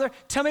sin, brother.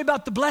 Tell me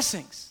about the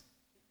blessings.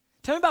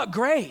 Tell me about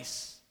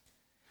grace.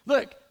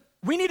 Look,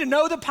 we need to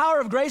know the power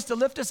of grace to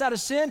lift us out of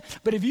sin,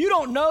 but if you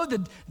don't know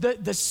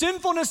the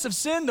sinfulness of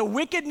sin, the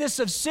wickedness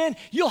of sin,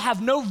 you'll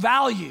have no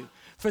value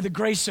for the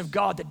grace of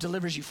God that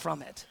delivers you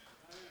from it.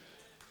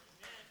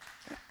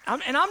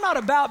 And I'm not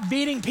about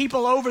beating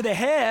people over the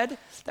head.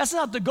 That's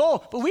not the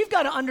goal. But we've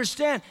got to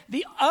understand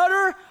the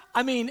utter,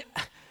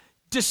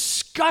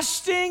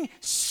 disgusting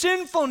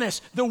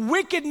sinfulness, the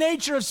wicked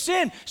nature of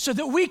sin, so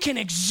that we can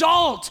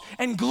exalt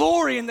and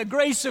glory in the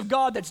grace of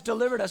God that's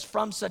delivered us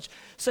from such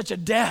a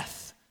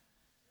death.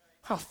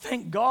 Oh,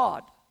 thank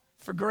God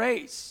for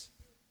grace.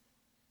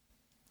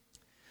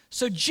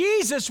 So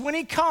Jesus, when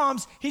he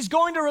comes, he's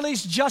going to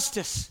release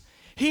justice.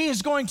 He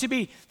is going to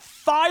be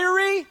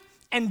fiery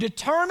and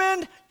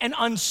determined and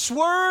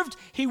unswerved.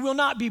 He will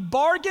not be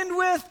bargained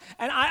with.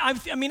 And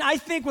I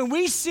think when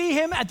we see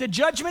him at the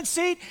judgment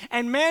seat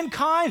and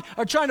mankind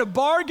are trying to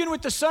bargain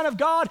with the Son of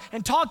God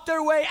and talk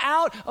their way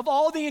out of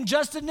all the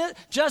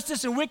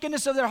injustice and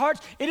wickedness of their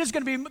hearts, it is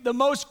going to be the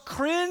most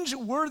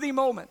cringe-worthy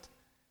moment.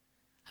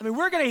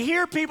 We're going to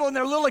hear people in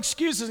their little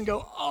excuses and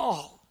go,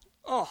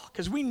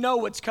 because we know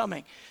what's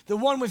coming. The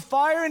one with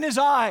fire in his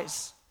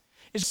eyes,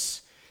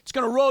 it's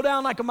going to roll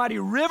down like a mighty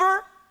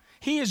river.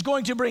 He is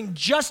going to bring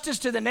justice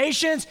to the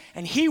nations,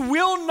 and he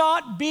will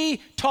not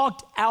be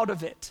talked out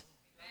of it.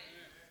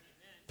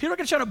 People are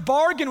going to try to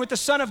bargain with the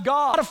Son of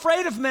God. Not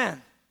afraid of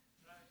men.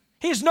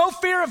 He has no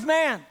fear of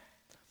man.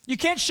 You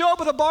can't show up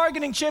with a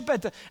bargaining chip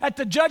at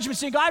the judgment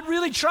seat and go, I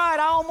really tried,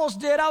 I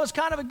almost did, I was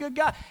kind of a good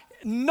guy.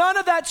 None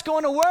of that's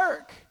going to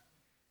work.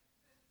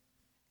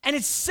 And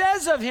it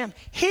says of him,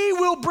 he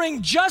will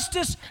bring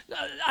justice,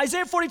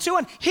 Isaiah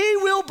 42:1, he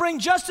will bring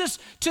justice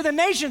to the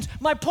nations.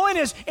 My point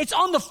is, it's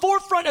on the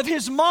forefront of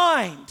his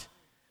mind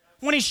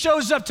when he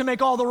shows up to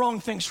make all the wrong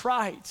things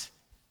right.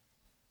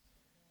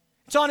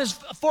 It's on his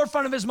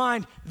forefront of his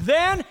mind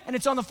then, and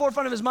it's on the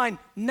forefront of his mind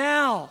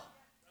now.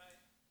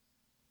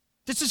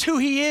 This is who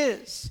he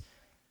is.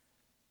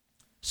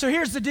 So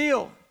here's the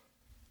deal.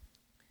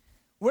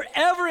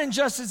 Wherever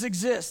injustice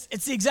exists,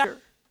 it's the exact.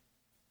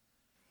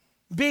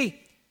 B,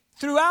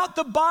 throughout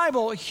the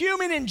Bible,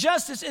 human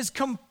injustice is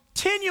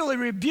continually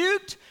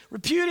rebuked,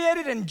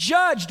 repudiated, and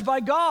judged by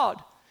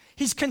God.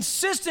 He's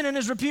consistent in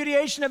his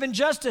repudiation of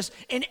injustice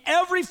in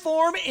every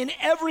form, in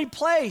every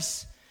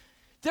place.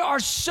 There are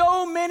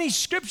so many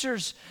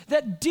scriptures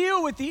that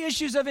deal with the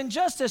issues of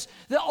injustice.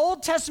 The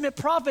Old Testament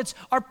prophets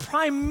are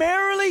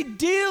primarily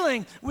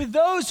dealing with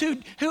those who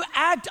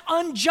act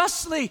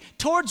unjustly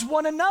towards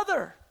one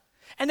another.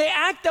 And they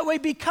act that way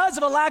because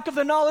of a lack of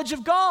the knowledge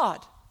of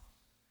God.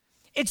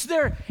 It's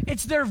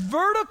their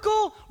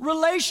vertical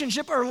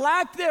relationship or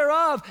lack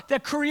thereof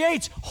that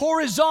creates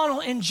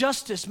horizontal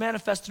injustice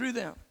manifest through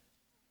them.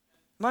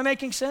 Am I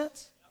making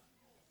sense?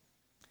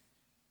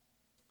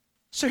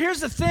 So here's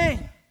the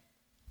thing.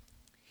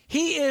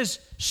 He is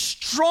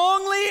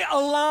strongly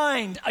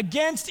aligned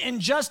against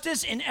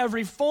injustice in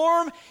every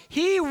form.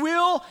 He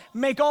will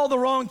make all the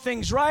wrong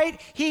things right.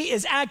 He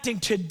is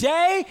acting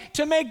today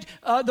to make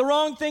the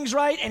wrong things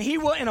right, and he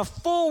will, in a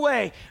full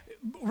way,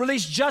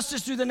 release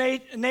justice through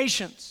the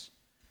nations.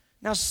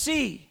 Now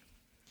see,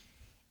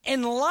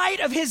 in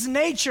light of his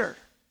nature,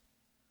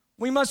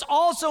 we must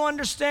also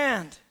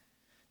understand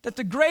that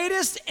the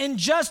greatest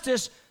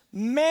injustice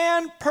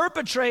man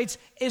perpetrates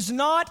is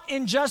not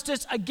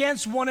injustice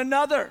against one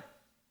another.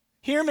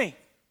 Hear me.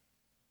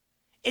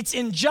 It's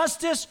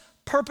injustice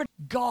perpetrated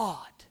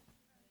God.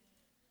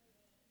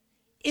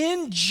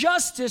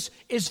 Injustice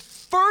is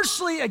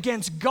firstly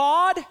against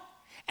God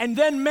and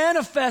then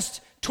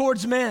manifest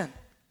towards men.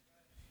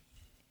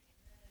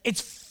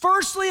 It's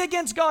firstly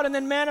against God and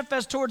then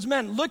manifest towards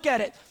men. Look at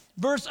it.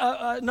 Verse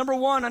number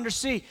 1 under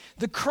C.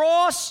 The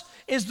cross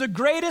is the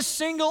greatest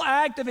single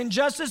act of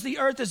injustice the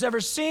earth has ever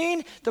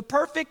seen. The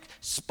perfect,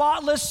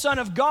 spotless Son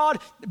of God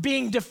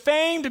being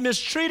defamed,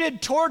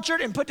 mistreated,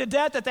 tortured, and put to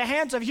death at the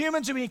hands of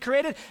humans whom he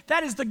created.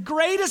 That is the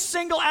greatest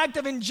single act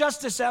of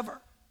injustice ever.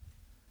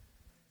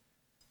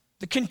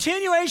 The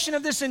continuation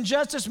of this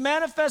injustice is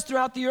manifest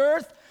throughout the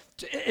earth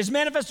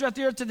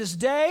to this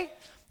day.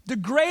 The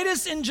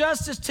greatest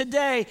injustice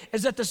today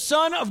is that the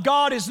Son of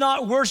God is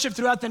not worshiped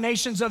throughout the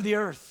nations of the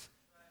earth.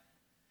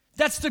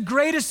 That's the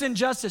greatest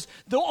injustice.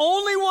 The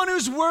only one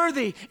who's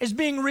worthy is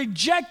being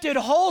rejected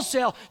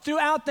wholesale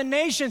throughout the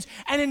nations.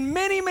 And in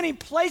many, many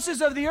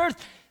places of the earth,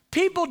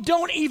 people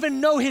don't even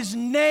know his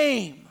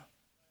name.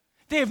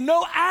 They have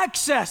no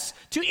access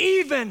to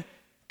even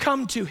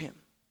come to him.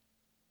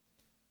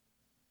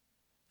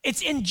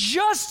 It's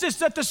injustice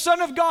that the Son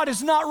of God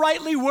is not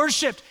rightly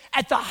worshiped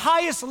at the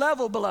highest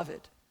level,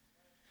 beloved.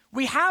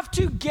 We have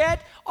to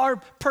get our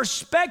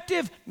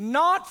perspective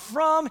not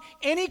from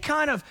any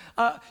kind of,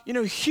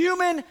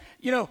 human,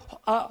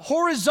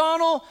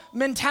 horizontal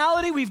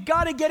mentality. We've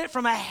got to get it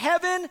from a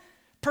heaven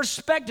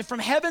perspective, from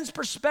heaven's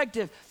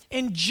perspective.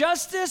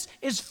 Injustice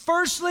is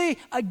firstly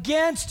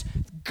against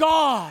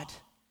God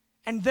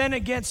and then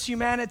against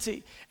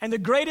humanity. And the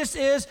greatest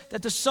is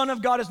that the Son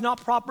of God is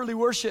not properly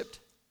worshiped.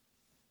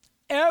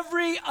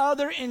 Every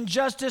other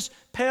injustice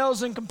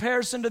pales in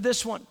comparison to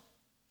this one.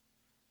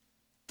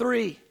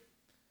 3,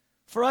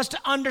 for us to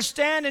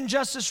understand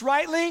injustice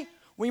rightly,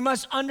 we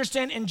must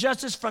understand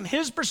injustice from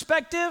his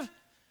perspective.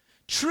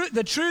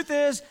 The truth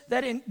is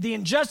that in the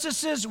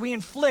injustices we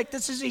inflict,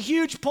 this is a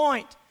huge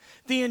point.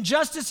 The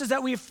injustices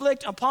that we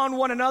inflict upon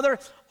one another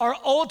are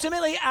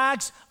ultimately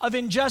acts of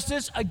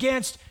injustice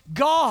against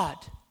God.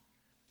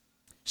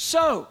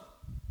 So,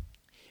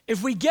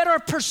 if we get our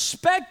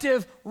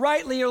perspective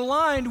rightly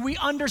aligned, we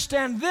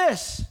understand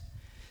this,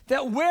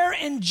 that where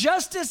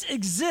injustice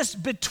exists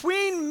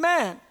between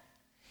men,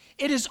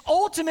 it is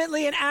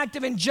ultimately an act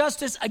of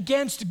injustice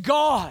against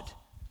God.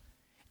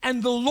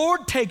 And the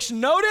Lord takes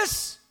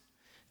notice,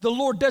 the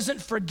Lord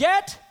doesn't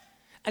forget,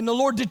 and the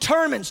Lord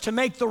determines to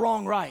make the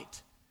wrong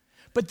right.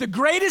 But the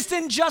greatest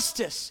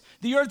injustice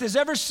the earth has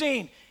ever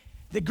seen,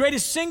 the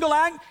greatest single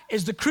act,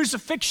 is the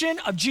crucifixion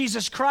of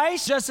Jesus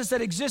Christ. Justice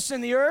that exists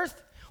in the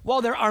earth,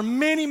 while there are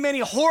many, many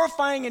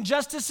horrifying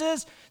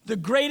injustices, the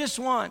greatest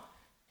one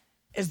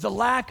is the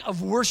lack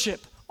of worship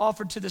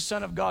offered to the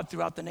Son of God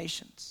throughout the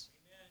nations.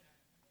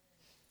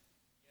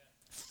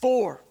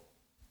 4,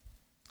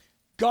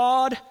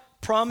 God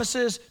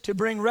promises to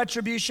bring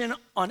retribution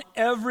on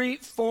every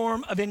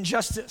form of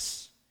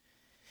injustice.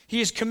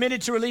 He is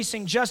committed to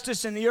releasing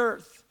justice in the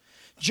earth.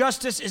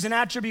 Justice is an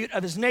attribute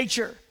of his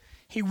nature.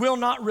 He will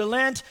not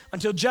relent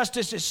until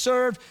justice is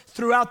served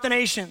throughout the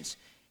nations.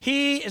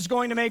 He is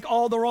going to make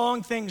all the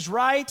wrong things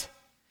right.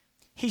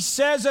 He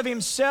says of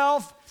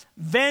himself,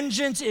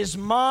 vengeance is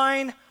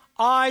mine,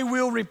 I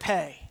will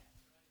repay.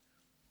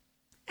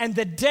 And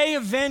the day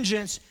of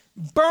vengeance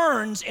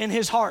burns in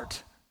his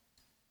heart.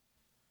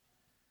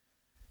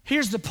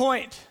 Here's the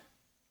point.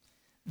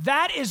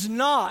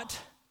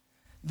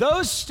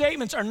 Those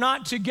statements are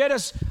not to get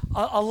us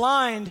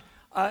aligned,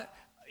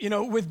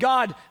 with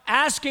God,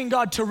 asking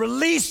God to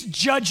release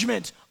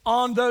judgment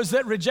on those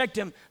that reject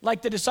him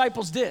like the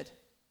disciples did.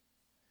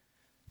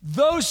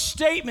 Those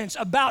statements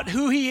about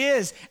who he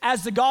is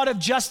as the God of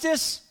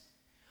justice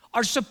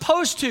are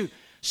supposed to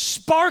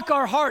spark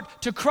our heart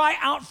to cry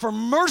out for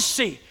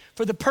mercy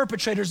for the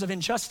perpetrators of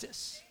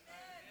injustice.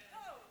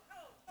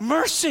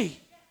 Mercy.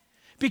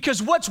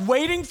 Because what's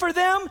waiting for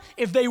them,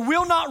 if they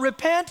will not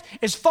repent,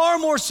 is far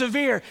more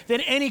severe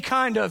than any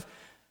kind of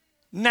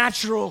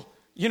natural,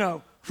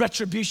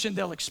 retribution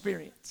they'll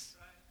experience.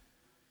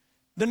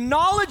 The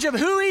knowledge of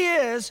who he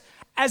is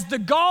as the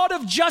God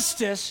of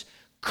justice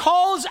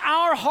calls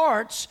our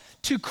hearts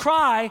to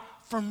cry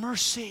for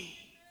mercy,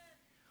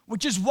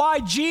 which is why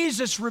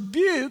Jesus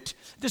rebuked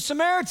the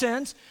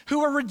Samaritans who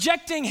were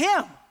rejecting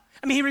him.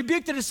 He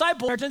rebuked the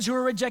disciples who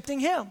were rejecting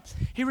him.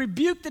 He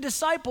rebuked the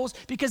disciples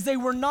because they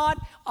were not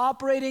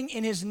operating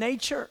in his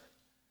nature.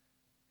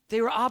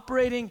 They were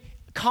operating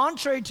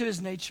contrary to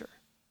his nature.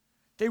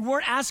 They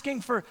weren't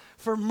asking for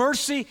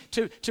mercy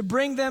to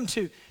bring them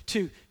to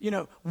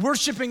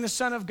worshiping the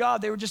Son of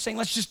God. They were just saying,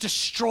 let's just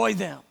destroy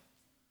them.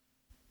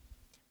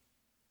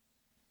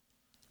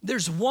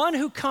 There's one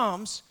who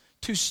comes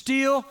to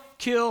steal,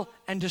 kill,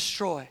 and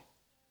destroy.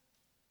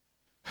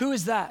 Who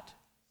is that?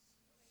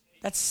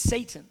 That's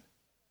Satan.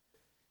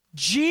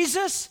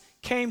 Jesus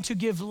came to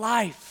give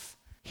life.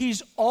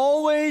 He's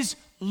always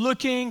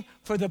looking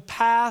for the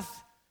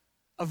path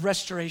of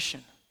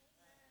restoration.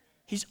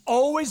 He's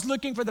always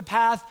looking for the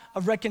path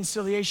of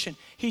reconciliation.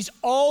 He's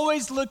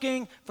always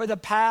looking for the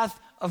path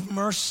of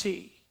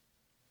mercy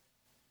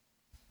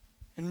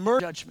and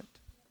judgment.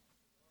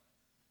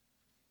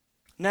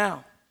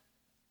 Now,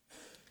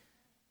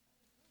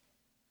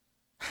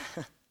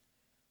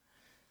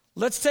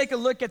 let's take a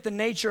look at the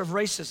nature of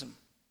racism.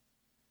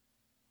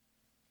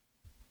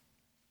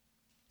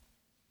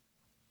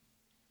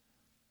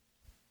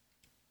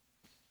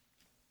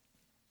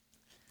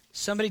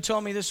 Somebody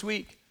told me this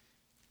week,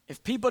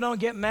 if people don't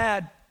get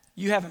mad,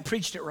 you haven't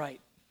preached it right.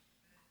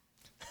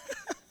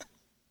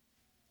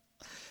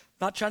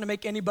 Not trying to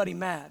make anybody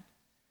mad.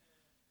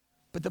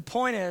 But the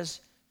point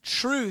is,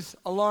 truth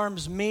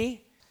alarms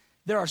me.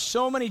 There are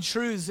so many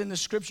truths in the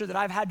scripture that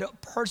I've had to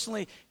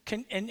personally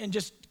and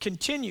just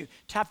continue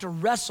to have to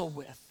wrestle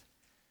with.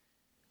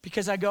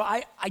 Because I go,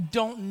 I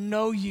don't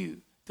know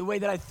you the way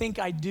that I think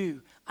I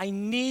do. I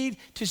need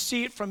to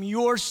see it from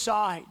your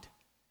side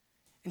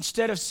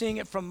instead of seeing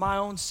it from my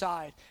own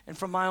side and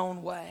from my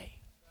own way.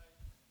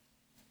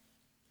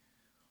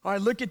 All right,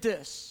 look at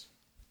this.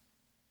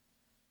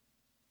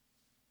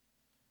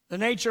 The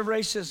nature of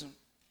racism.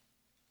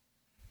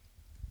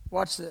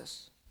 Watch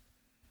this.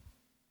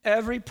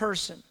 Every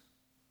person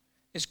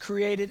is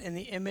created in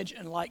the image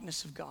and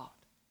likeness of God.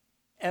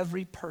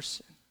 Every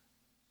person.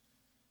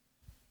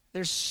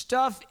 There's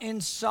stuff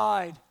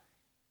inside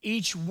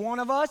each one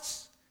of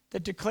us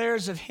that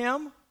declares of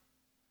Him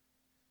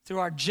through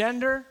our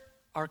gender,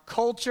 our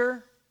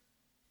culture,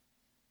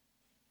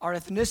 our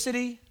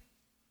ethnicity.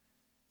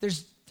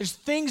 There's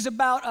things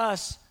about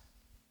us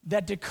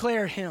that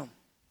declare Him.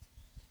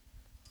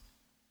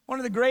 One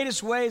of the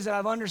greatest ways that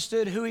I've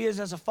understood who He is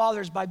as a father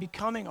is by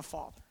becoming a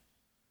father.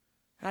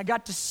 And I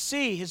got to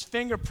see His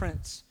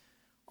fingerprints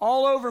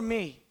all over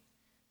me.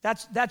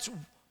 That's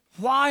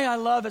why I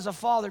love as a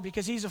father,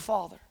 because He's a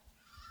father.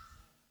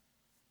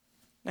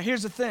 Now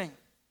here's the thing.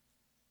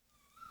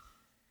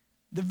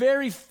 The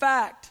very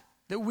fact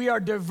that we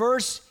are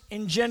diverse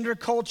in gender,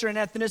 culture, and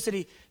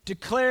ethnicity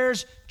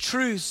declares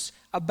truths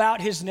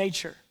about His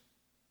nature.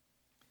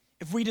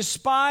 If we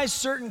despise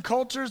certain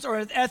cultures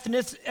or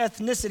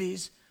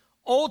ethnicities,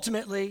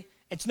 ultimately,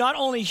 it's not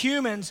only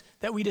humans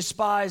that we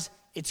despise,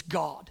 it's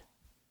God.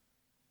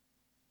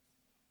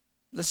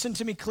 Listen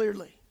to me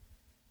clearly.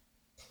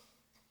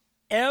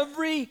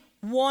 Every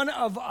one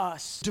of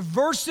us,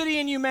 diversity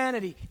in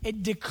humanity,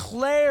 it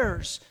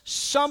declares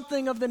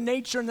something of the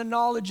nature and the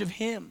knowledge of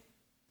Him.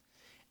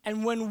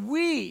 And when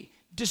we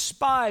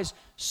despise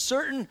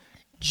certain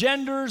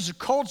genders or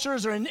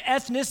cultures or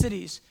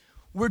ethnicities,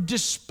 we're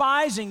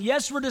despising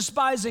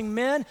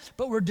men,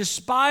 but we're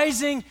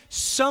despising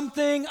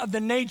something of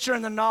the nature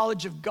and the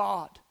knowledge of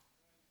God.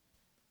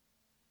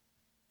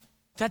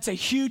 That's a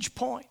huge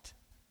point.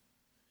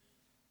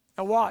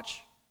 Now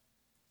watch.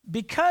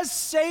 Because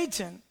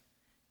Satan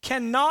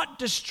cannot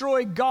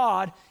destroy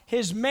God,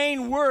 his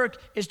main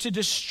work is to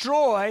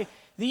destroy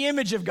the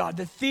image of God.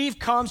 The thief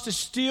comes to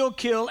steal,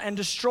 kill, and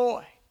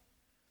destroy.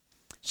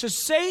 So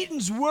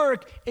Satan's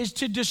work is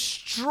to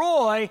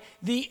destroy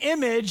the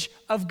image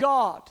of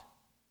God.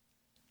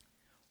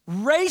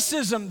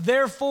 Racism,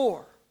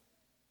 therefore,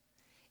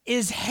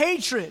 is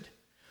hatred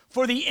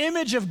for the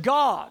image of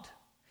God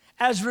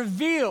as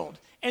revealed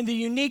in the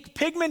unique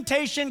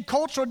pigmentation,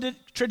 cultural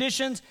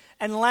traditions,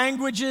 and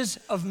languages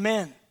of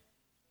men.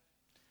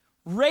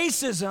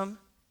 Racism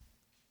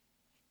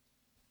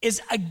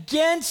is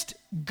against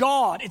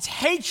God. It's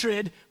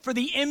hatred for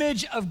the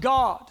image of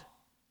God.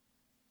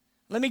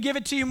 Let me give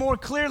it to you more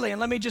clearly, and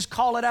let me just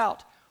call it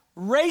out.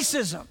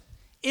 Racism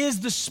is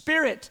the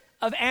spirit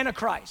of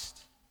Antichrist.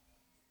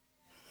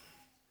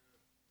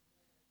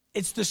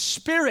 It's the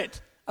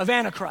spirit of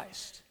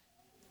Antichrist.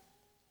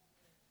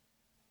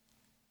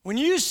 When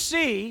you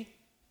see,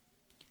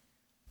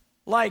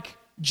 like,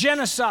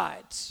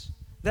 genocides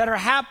that are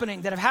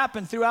happening, that have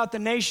happened throughout the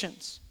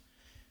nations,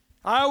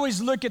 I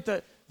always look at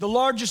the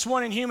largest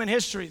one in human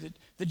history,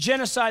 the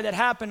genocide that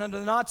happened under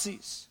the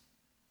Nazis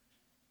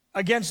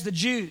against the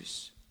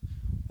Jews.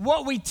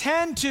 What we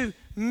tend to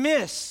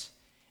miss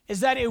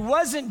is that it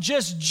wasn't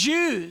just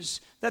Jews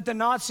that the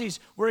Nazis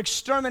were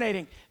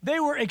exterminating.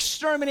 They were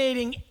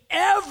exterminating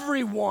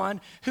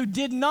everyone who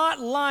did not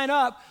line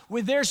up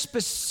with their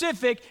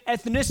specific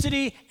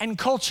ethnicity and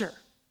culture.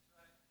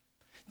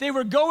 They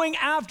were going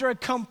after a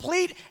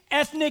complete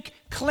ethnic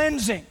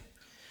cleansing.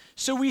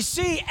 So we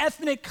see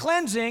ethnic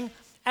cleansing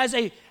as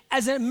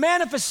a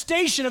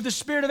manifestation of the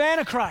spirit of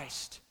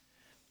Antichrist.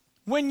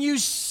 When you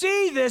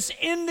see this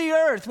in the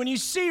earth, when you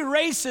see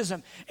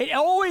racism, it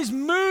always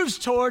moves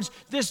towards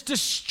this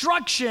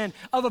destruction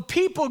of a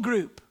people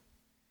group.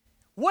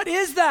 What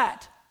is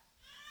that?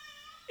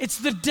 It's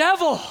the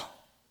devil.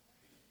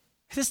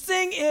 This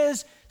thing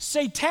is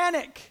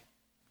satanic.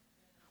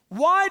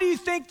 Why do you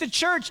think the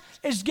church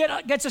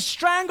gets a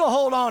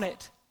stranglehold on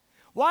it?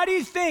 Why do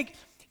you think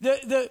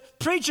the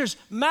preachers'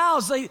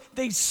 mouths,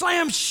 they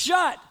slam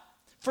shut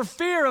for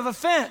fear of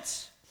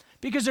offense?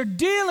 Because they're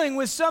dealing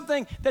with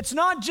something that's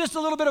not just a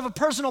little bit of a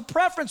personal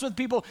preference with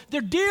people. They're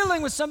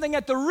dealing with something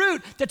at the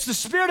root that's the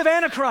spirit of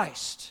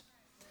Antichrist.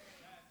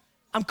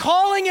 I'm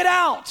calling it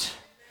out.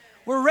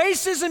 Where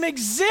racism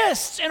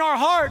exists in our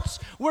hearts,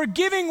 we're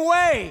giving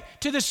way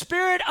to the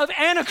spirit of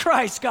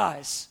Antichrist,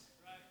 guys.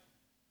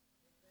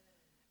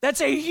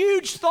 That's a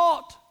huge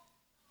thought.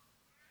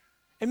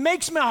 It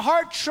makes my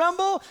heart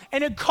tremble,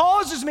 and it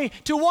causes me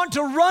to want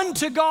to run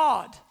to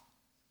God.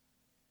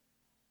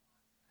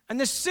 And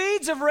the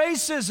seeds of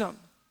racism,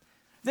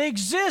 they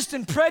exist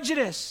in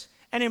prejudice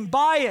and in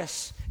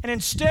bias and in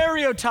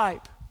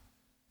stereotype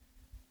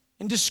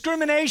and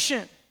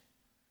discrimination.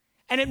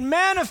 And it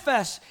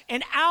manifests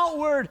in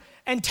outward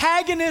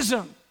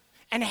antagonism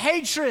and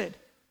hatred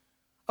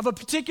of a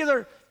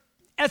particular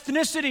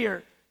ethnicity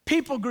or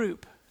people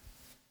group.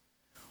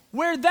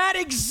 Where that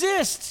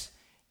exists,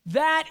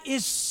 that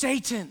is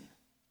Satan.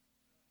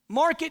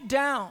 Mark it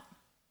down.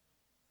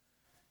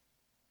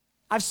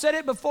 I've said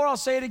it before, I'll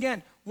say it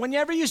again.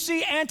 Whenever you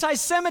see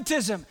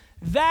anti-Semitism,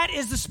 that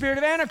is the spirit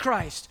of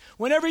Antichrist.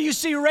 Whenever you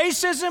see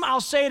racism, I'll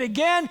say it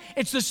again,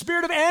 it's the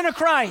spirit of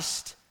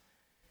Antichrist.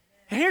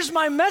 And here's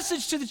my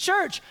message to the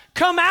church.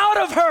 Come out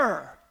of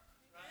her.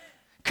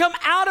 Come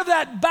out of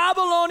that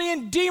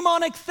Babylonian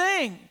demonic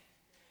thing.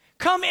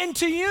 Come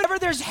into you. Whenever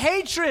there's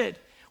hatred,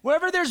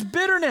 wherever there's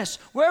bitterness,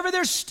 wherever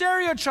there's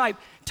stereotype,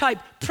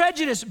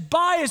 prejudice,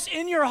 bias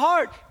in your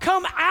heart,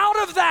 come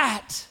out of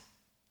that.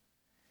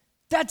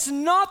 That's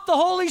not the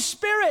Holy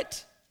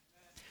Spirit.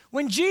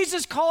 When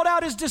Jesus called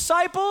out his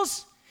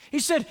disciples, he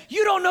said,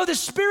 you don't know the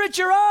spirit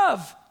you're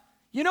of.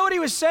 You know what he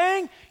was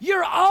saying?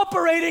 You're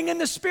operating in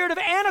the spirit of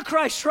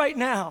Antichrist right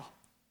now.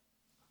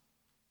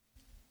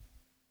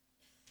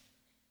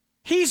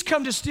 He's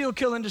come to steal,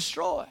 kill, and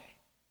destroy.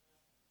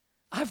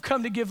 I've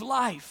come to give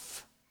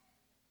life.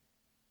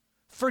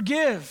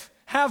 Forgive,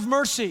 have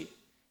mercy.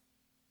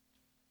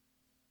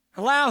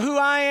 Allow who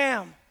I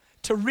am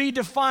to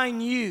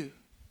redefine you.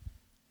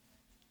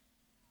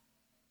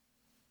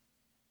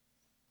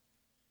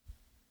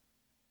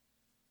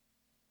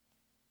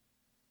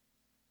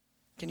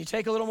 Can you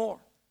take a little more?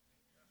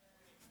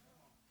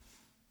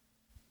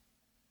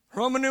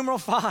 Roman numeral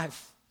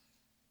 5.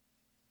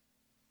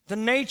 The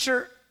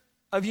nature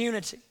of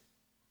unity.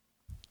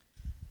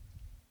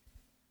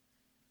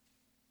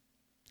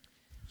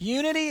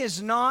 Unity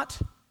is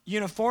not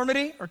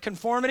uniformity or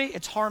conformity,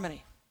 it's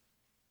harmony.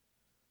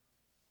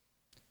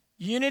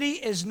 Unity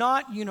is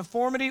not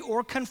uniformity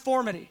or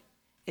conformity,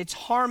 it's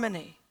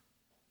harmony.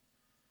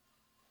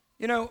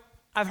 You know,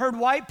 I've heard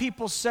white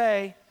people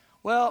say,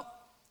 well,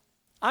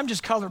 I'm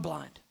just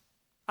colorblind.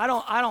 I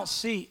don't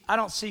see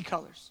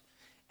colors.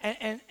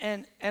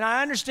 And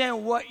I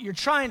understand what you're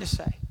trying to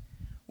say.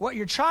 What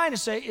you're trying to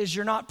say is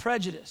you're not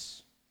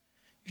prejudiced.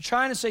 You're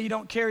trying to say you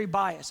don't carry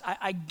bias.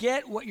 I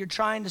get what you're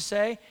trying to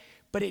say,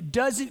 but it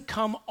doesn't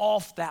come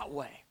off that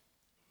way.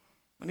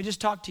 Let me just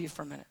talk to you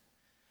for a minute.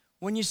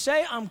 When you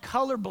say I'm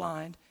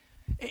colorblind,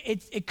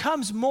 it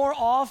comes more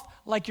off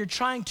like you're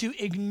trying to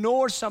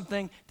ignore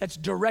something that's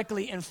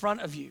directly in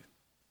front of you.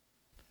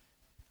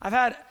 I've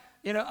had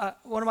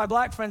one of my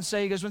black friends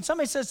say, he goes, when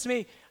somebody says to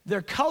me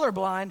they're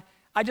colorblind,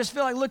 I just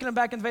feel like looking them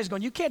back in the face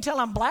going, you can't tell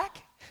I'm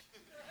black?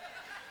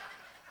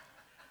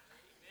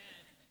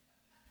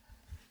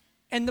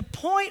 And the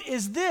point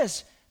is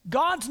this,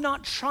 God's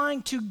not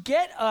trying to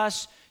get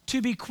us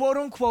to be quote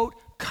unquote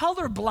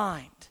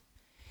colorblind.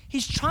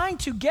 He's trying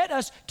to get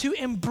us to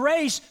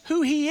embrace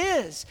who he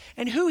is.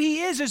 And who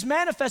he is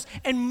manifest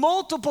in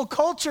multiple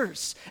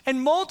cultures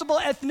and multiple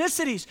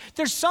ethnicities.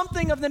 There's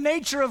something of the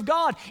nature of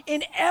God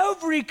in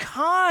every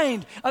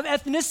kind of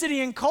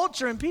ethnicity and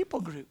culture and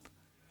people group.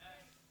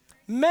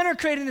 Men are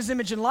created in his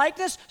image and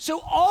likeness,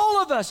 so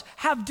all of us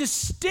have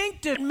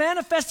distinctive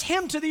manifest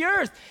him to the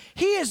earth.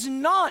 He is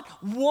not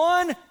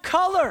one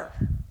color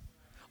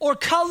or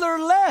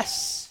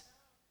colorless.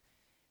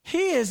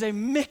 He is a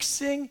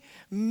melting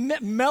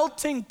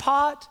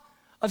pot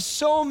of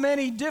so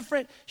many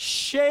different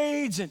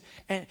shades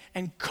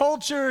and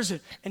cultures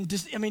and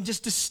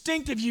just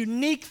distinctive,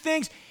 unique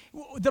things.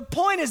 The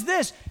point is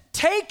this,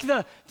 take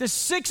the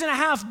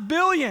 6.5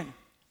 billion,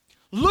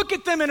 look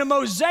at them in a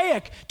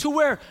mosaic to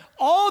where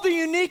all the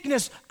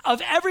uniqueness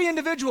of every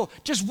individual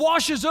just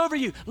washes over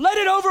you. Let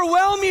it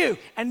overwhelm you.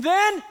 And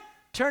then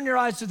turn your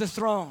eyes to the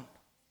throne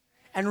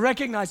and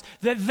recognize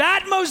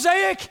that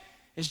mosaic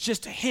is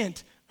just a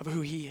hint of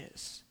who he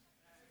is.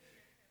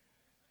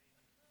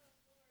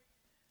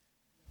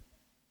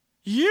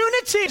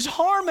 Unity is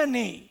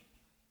harmony.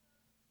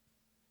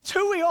 It's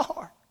who we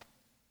are.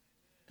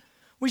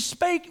 We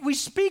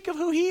speak of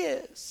who he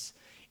is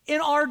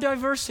in our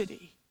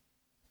diversity.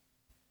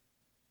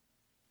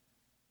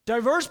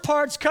 Diverse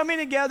parts coming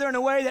together in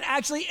a way that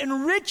actually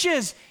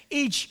enriches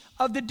each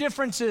of the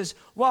differences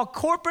while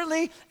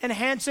corporately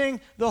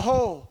enhancing the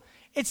whole.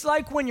 It's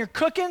like when you're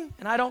cooking,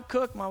 and I don't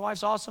cook, my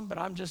wife's awesome, but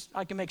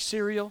I can make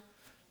cereal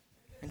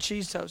and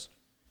cheese toast.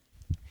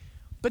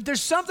 But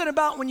there's something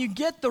about when you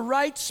get the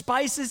right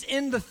spices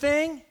in the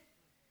thing,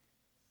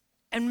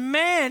 and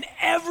man,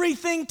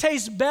 everything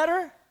tastes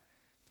better.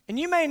 And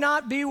you may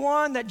not be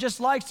one that just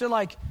likes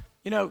to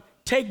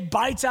take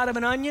bites out of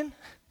an onion,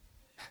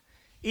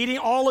 eating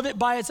all of it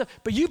by itself.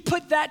 But you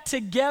put that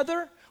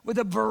together with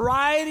a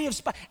variety of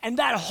spices, and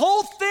that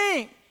whole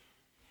thing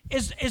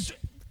is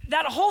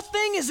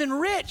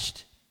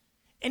enriched.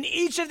 And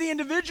each of the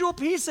individual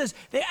pieces,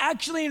 they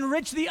actually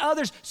enrich the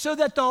others so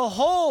that the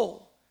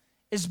whole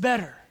is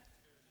better.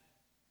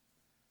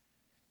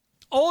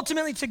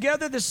 Ultimately,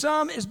 together, the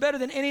sum is better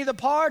than any of the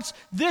parts.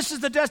 This is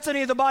the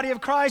destiny of the body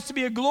of Christ, to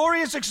be a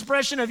glorious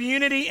expression of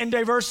unity and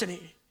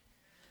diversity.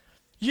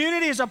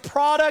 Unity is a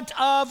product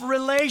of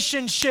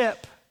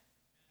relationship.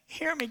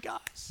 Hear me,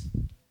 guys.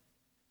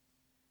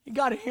 You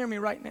got to hear me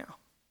right now.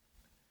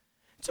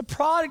 It's a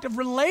product of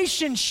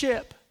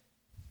relationship.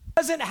 It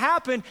doesn't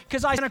happen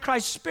because I am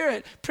Christ's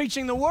Spirit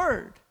preaching the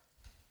word.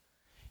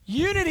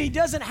 Unity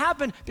doesn't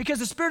happen because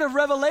the spirit of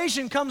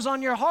revelation comes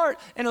on your heart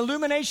and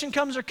illumination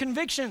comes or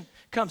conviction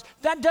comes.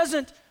 That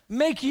doesn't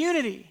make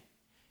unity.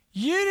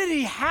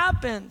 Unity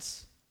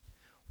happens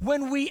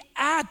when we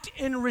act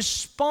in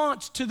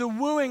response to the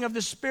wooing of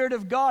the Spirit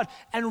of God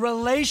and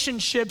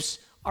relationships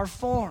are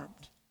formed.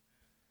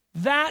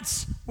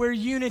 That's where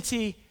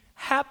unity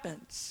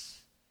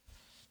happens.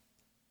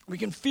 We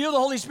can feel the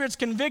Holy Spirit's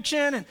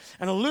conviction and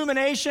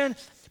illumination,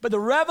 But the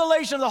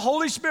revelation of the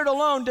Holy Spirit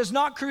alone does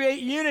not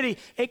create unity.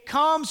 It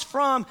comes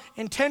from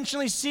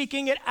intentionally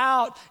seeking it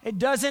out. It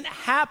doesn't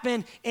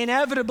happen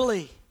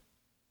inevitably.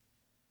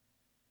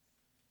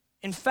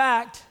 In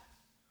fact,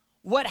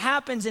 what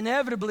happens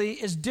inevitably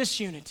is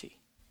disunity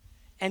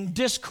and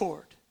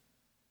discord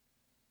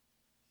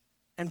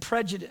and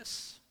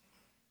prejudice,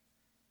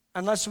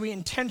 unless we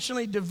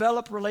intentionally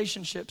develop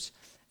relationships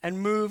and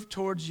move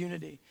towards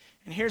unity.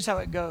 And here's how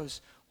it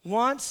goes.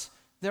 Once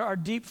there are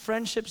deep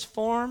friendships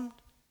formed,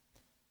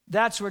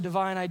 that's where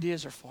divine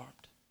ideas are formed.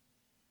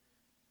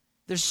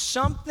 There's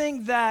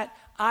something that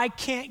I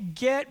can't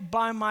get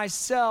by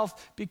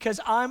myself because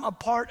I'm a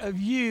part of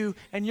you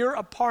and you're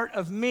a part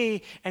of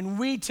me and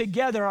we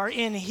together are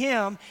in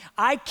him.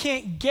 I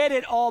can't get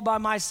it all by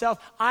myself.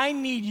 I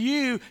need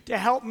you to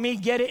help me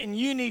get it and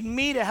you need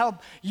me to help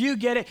you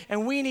get it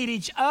and we need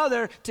each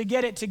other to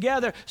get it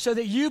together so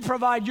that you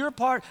provide your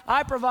part,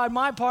 I provide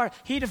my part,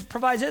 he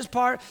provides his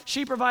part,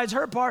 she provides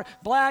her part,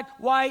 black,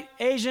 white,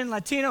 Asian,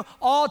 Latino,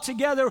 all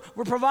together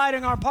we're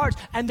providing our parts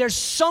and there's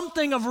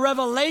something of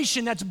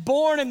revelation that's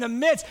born in the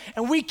midst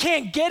and we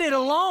can't get it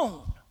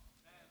alone.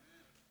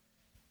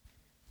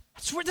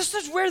 This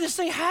is where this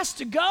thing has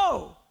to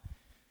go.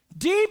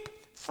 Deep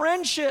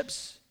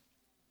friendships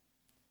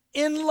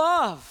in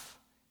love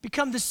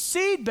become the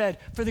seedbed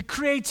for the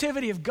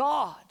creativity of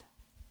God.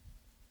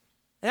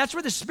 And that's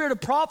where the spirit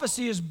of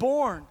prophecy is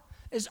born,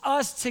 is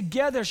us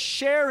together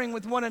sharing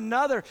with one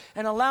another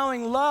and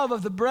allowing love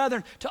of the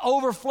brethren to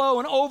overflow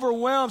and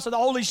overwhelm so the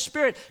Holy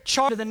Spirit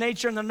charges the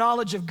nature and the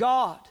knowledge of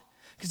God.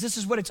 Because this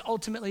is what it's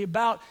ultimately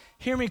about.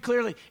 Hear me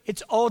clearly.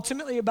 It's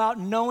ultimately about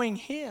knowing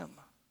him.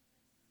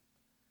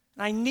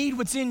 And I need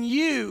what's in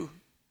you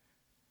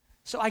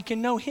so I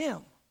can know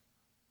him.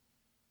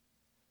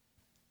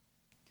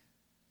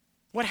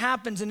 What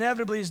happens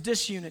inevitably is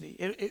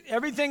disunity.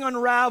 Everything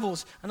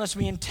unravels unless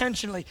we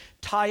intentionally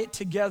tie it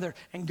together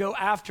and go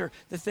after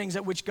the things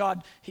at which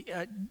God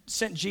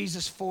sent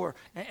Jesus for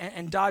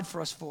and died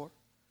for us for.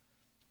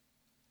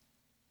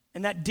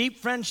 And that deep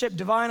friendship,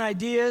 divine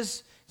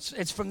ideas,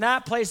 it's from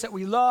that place that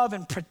we love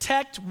and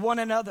protect one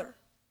another.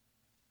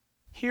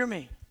 Hear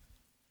me.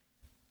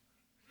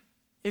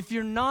 If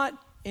you're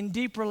not in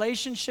deep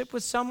relationship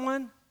with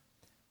someone,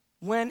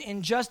 when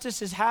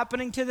injustice is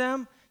happening to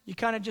them, you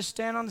kind of just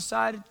stand on the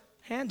side,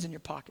 hands in your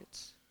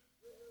pockets.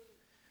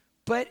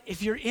 But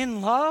if you're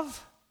in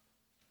love,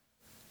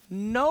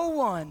 no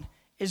one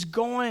is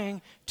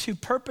going to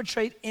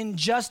perpetrate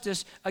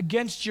injustice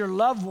against your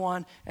loved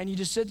one, and you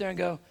just sit there and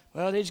go,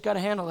 well, they just got to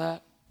handle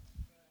that.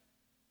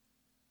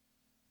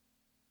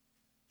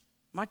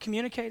 Am I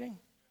communicating?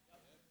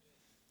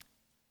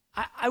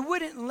 I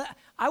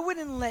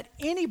wouldn't let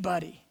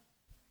anybody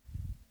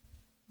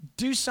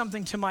do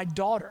something to my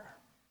daughter.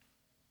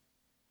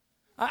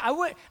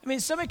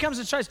 Somebody comes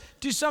and tries to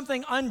do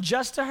something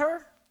unjust to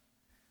her.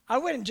 I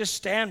wouldn't just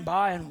stand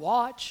by and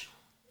watch.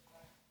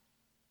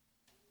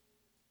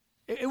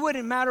 It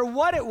wouldn't matter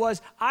what it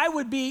was. I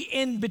would be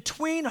in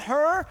between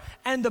her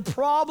and the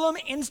problem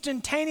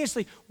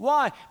instantaneously.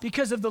 Why?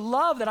 Because of the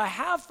love that I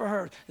have for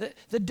her,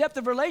 the depth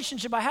of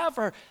relationship I have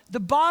for her. The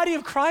body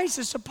of Christ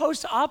is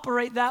supposed to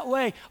operate that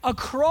way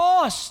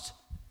across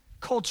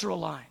cultural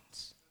lines.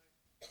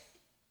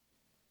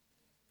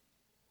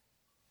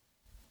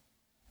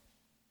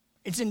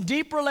 It's in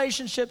deep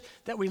relationship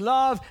that we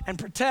love and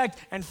protect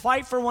and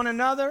fight for one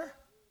another.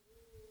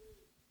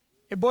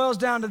 It boils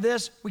down to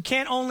this: we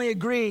can't only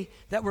agree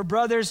that we're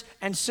brothers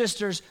and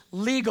sisters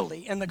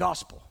legally in the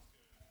gospel.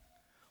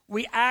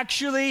 We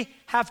actually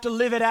have to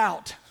live it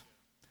out.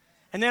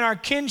 And then our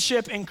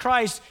kinship in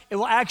Christ, it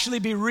will actually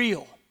be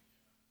real.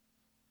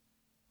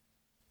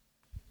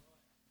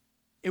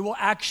 It will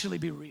actually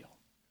be real.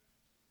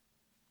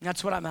 And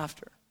that's what I'm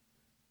after.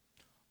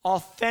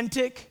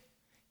 Authentic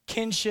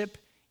kinship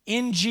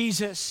in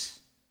Jesus.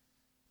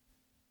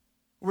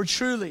 We're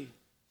truly,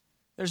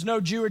 there's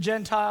no Jew or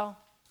Gentile,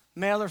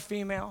 male or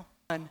female,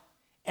 and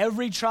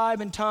every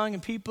tribe and tongue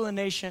and people and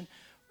nation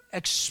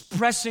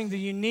expressing the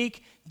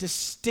unique,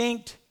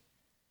 distinct,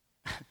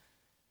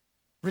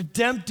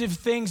 redemptive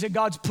things that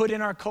God's put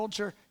in our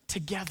culture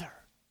together.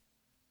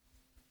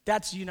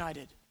 That's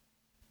united.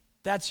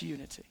 That's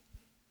unity.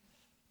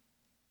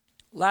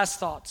 Last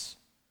thoughts.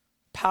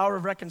 Power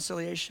of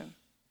reconciliation.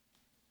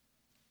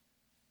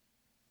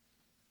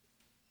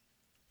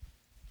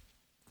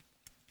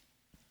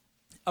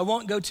 I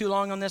won't go too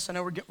long on this. I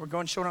know we're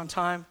going short on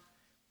time.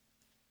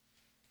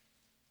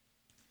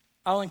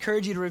 I'll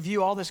encourage you to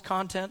review all this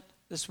content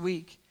this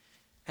week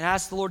and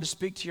ask the Lord to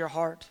speak to your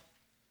heart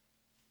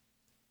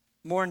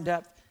more in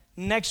depth.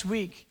 Next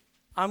week,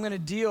 I'm going to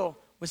deal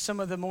with some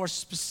of the more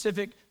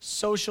specific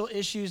social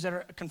issues that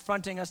are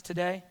confronting us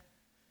today.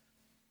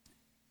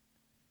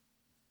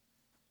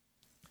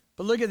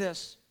 But look at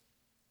this.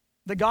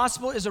 The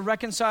gospel is a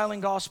reconciling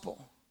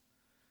gospel.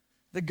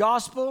 The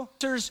gospel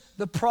answers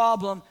the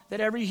problem that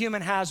every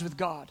human has with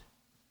God.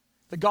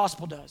 The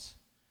gospel does.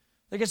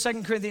 Look at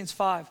 2 Corinthians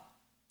 5.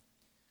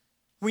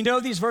 We know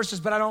these verses,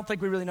 but I don't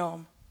think we really know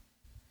them.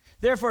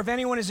 Therefore, if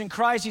anyone is in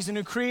Christ, he's a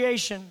new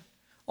creation.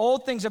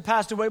 Old things have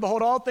passed away.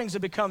 Behold, all things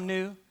have become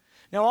new.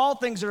 Now all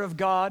things are of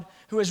God,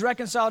 who has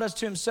reconciled us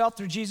to himself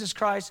through Jesus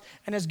Christ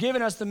and has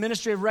given us the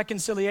ministry of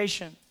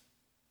reconciliation.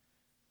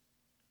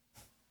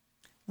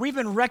 We've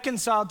been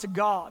reconciled to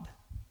God.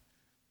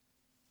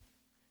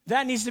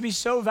 That needs to be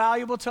so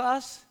valuable to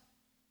us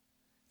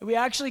that we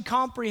actually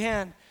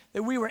comprehend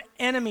that we were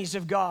enemies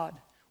of God.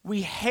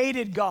 We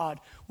hated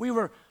God. We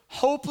were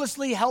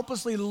hopelessly,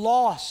 helplessly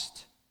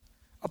lost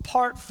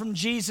apart from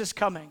Jesus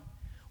coming.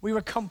 We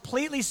were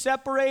completely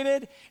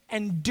separated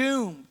and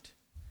doomed.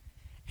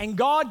 And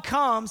God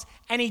comes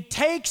and he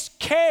takes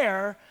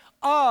care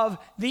of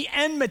the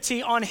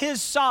enmity on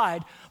his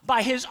side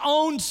by his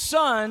own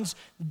son's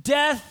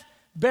death,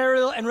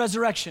 burial, and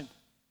resurrection.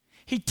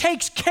 He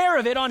takes care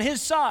of it on his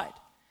side.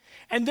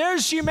 And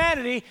there's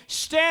humanity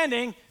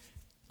standing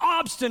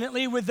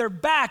obstinately with their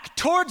back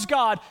towards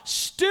God,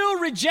 still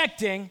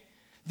rejecting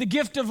the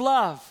gift of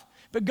love.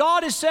 But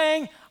God is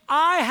saying,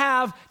 I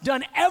have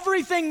done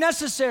everything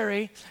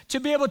necessary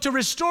to be able to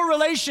restore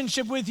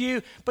relationship with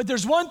you, but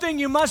there's one thing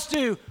you must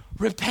do: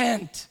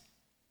 repent.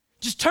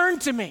 Just turn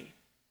to me.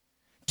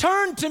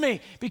 Turn to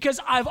me, because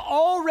I've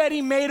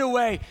already made a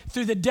way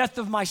through the death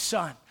of my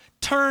son.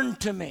 Turn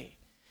to me.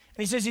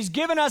 And he says he's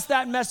given us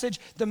that message,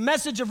 the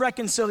message of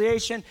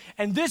reconciliation,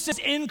 and this is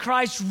in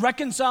Christ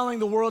reconciling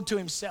the world to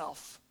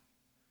himself.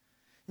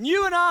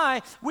 You and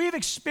I, we've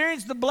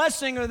experienced the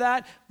blessing of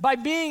that by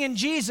being in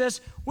Jesus.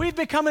 We've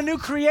become a new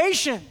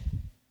creation.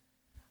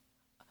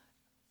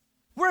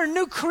 We're a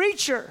new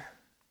creature.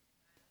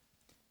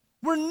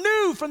 We're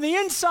new from the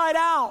inside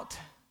out.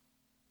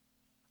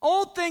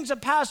 Old things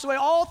have passed away.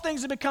 All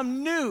things have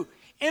become new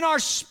in our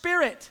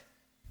spirit.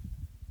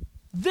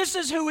 This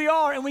is who we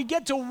are, and we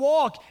get to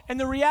walk in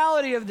the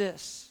reality of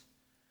this.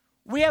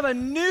 We have a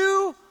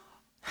new,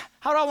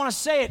 how do I want to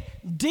say it,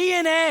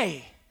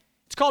 DNA.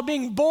 It's called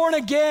being born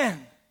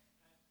again.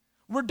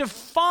 We're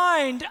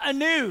defined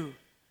anew.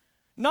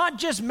 Not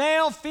just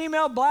male,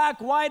 female, black,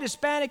 white,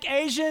 Hispanic,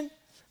 Asian.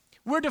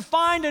 We're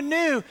defined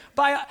anew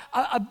by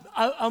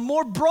a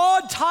more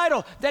broad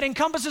title that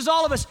encompasses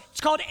all of us.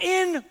 It's called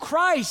in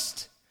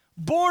Christ,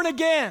 born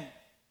again.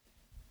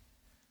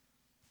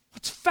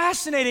 What's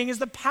fascinating is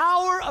the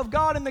power of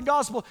God in the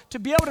gospel to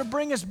be able to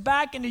bring us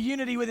back into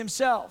unity with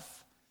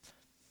himself.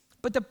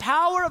 But the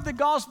power of the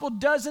gospel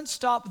doesn't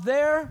stop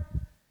there.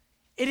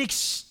 It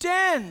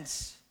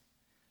extends,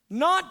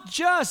 not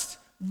just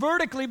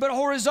vertically, but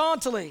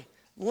horizontally.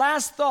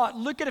 Last thought,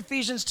 look at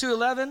Ephesians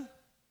 2:11.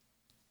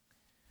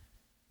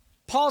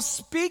 Paul's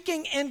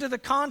speaking into the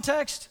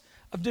context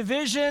of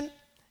division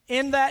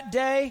in that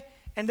day,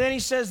 and then he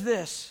says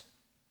this: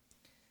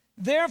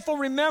 therefore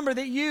remember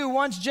that you,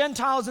 once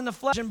Gentiles in the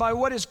flesh, and by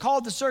what is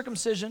called the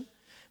circumcision,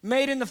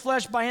 made in the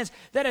flesh by hands,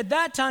 that at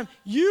that time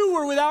you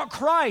were without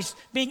Christ,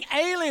 being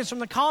aliens from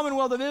the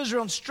commonwealth of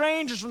Israel and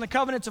strangers from the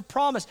covenants of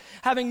promise,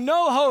 having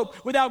no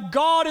hope, without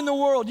God in the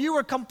world. You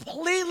were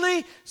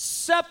completely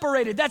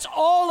separated. That's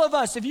all of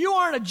us. If you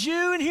aren't a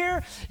Jew in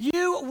here,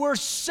 you were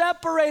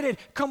separated,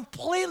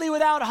 completely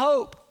without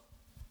hope,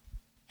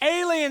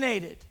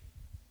 alienated.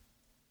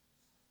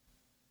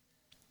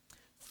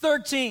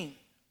 13.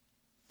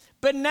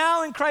 But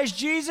now in Christ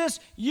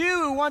Jesus,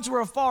 you who once were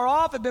afar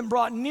off have been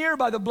brought near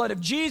by the blood of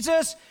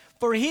Jesus,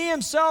 for he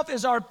himself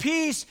is our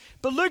peace.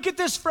 But look at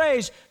this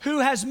phrase: who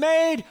has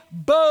made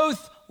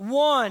both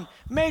one.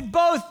 Made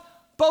both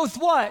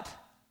what?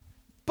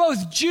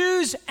 Both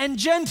Jews and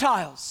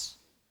Gentiles.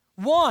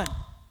 One.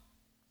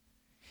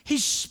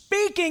 He's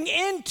speaking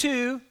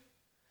into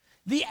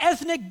the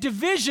ethnic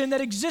division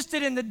that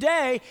existed in the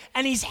day,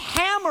 and he's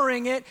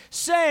hammering it,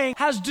 saying,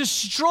 has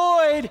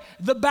destroyed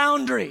the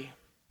boundary.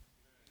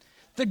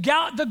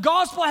 The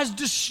gospel has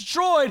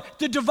destroyed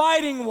the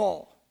dividing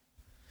wall.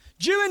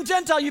 Jew and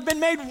Gentile, you've been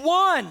made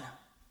one.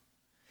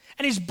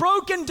 And he's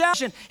broken down.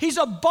 He's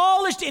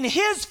abolished in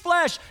his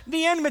flesh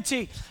the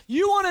enmity.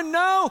 You want to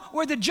know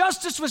where the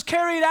justice was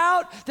carried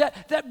out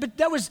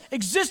that was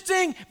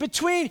existing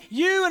between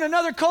you and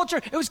another culture?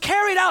 It was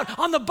carried out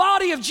on the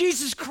body of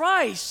Jesus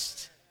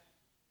Christ.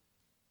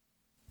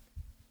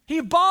 He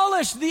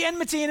abolished the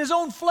enmity in his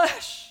own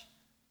flesh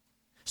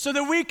so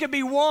that we could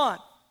be one.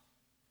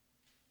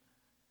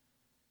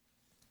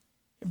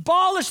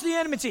 Abolish the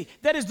enmity.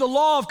 That is the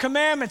law of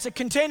commandments that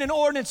contain in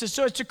ordinances,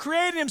 so as to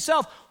create in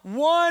himself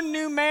one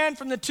new man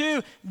from the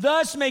two,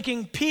 thus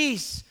making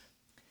peace,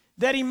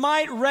 that he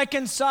might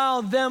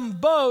reconcile them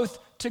both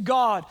to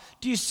God.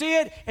 Do you see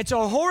it? It's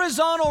a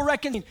horizontal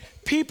reconciliation.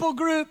 People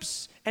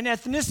groups and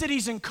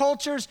ethnicities and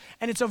cultures,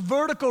 and it's a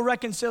vertical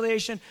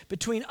reconciliation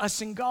between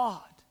us and God.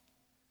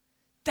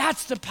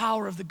 That's the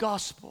power of the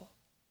gospel.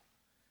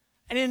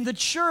 And in the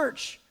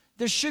church,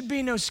 there should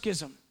be no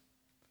schism.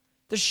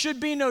 There should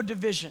be no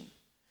division.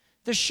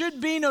 There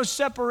should be no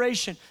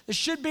separation. There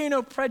should be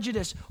no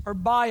prejudice or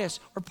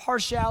bias or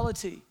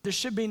partiality. There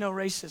should be no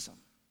racism.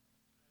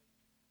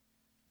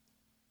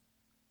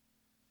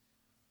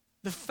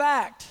 The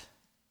fact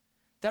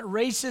that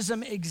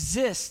racism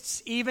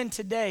exists even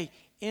today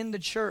in the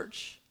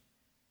church,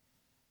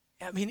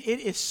 I mean,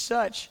 it is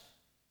such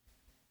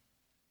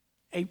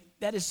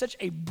such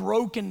a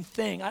broken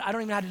thing. I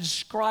don't even know how to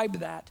describe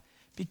that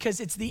because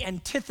it's the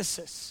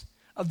antithesis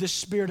of the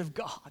Spirit of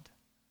God.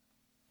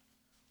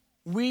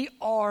 We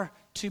are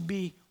to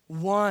be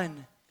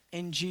one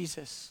in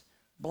Jesus.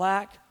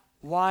 Black,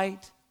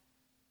 white,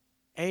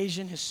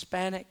 Asian,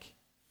 Hispanic.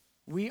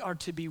 We are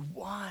to be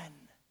one.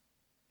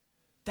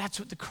 That's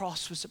what the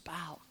cross was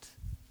about.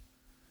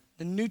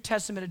 The New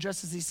Testament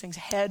addresses these things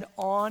head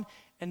on,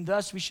 and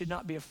thus we should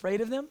not be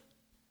afraid of them.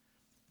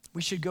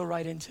 We should go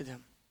right into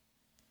them.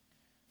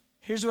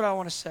 Here's what I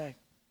want to say.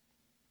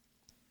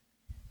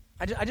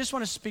 I just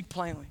want to speak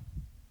plainly.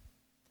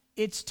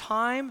 It's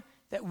time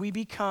that we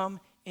become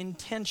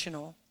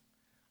intentional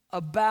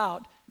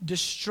about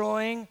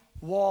destroying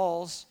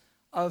walls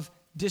of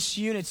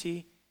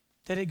disunity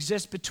that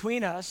exist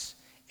between us,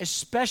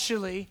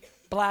 especially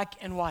black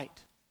and white.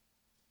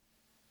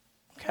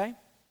 Okay?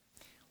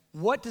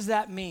 What does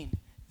that mean?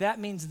 That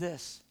means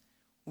this.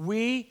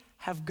 We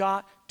have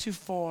got to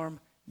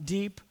form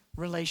deep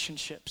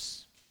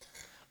relationships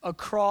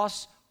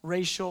across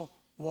racial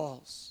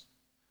walls,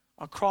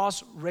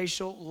 across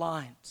racial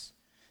lines.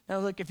 Now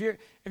look, if you're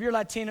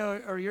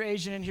Latino or you're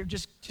Asian in here,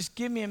 just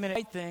give me a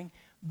minute thing,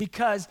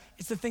 because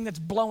it's the thing that's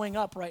blowing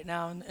up right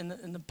now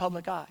in the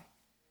public eye.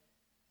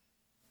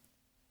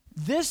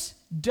 This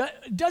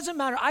doesn't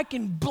matter. I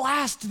can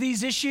blast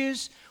these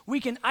issues.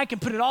 I can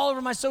put it all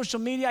over my social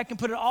media. I can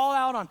put it all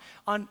out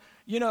on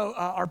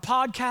our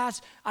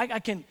podcasts. I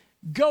can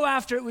go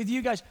after it with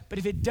you guys. But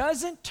if it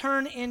doesn't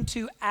turn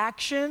into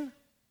action,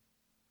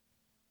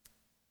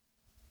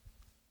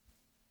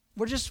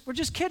 we're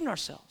just kidding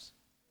ourselves.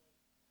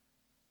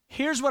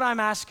 Here's what I'm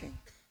asking.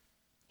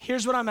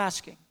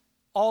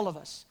 All of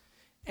us.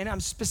 And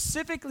I'm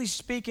specifically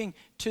speaking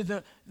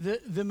to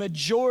the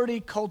majority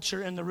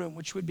culture in the room,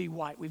 which would be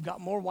white. We've got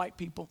more white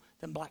people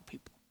than black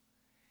people.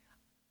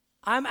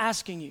 I'm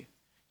asking you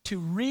to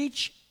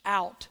reach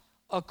out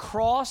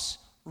across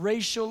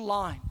racial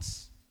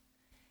lines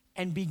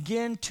and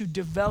begin to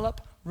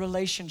develop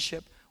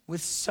relationship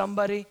with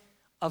somebody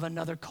of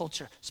another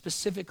culture,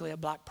 specifically a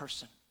black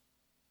person.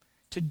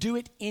 To do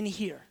it in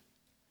here.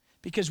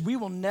 Because we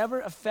will never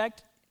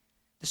affect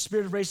the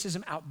spirit of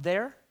racism out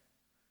there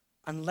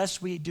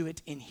unless we do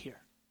it in here.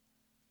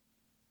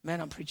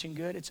 Man, I'm preaching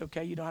good. It's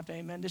okay. You don't have to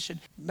amen. This should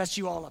mess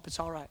you all up. It's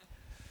all right.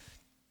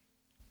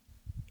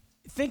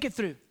 Think it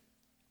through.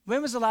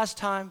 When was the last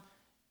time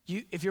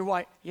if you're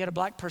white, you had a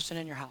black person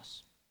in your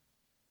house?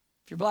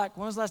 If you're black,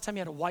 when was the last time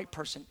you had a white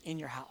person in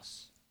your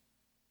house?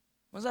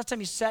 When was the last time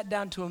you sat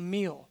down to a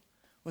meal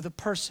with a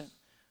person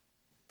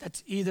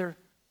that's either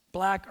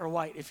black or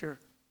white, if you're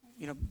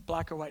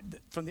black or white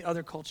from the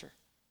other culture?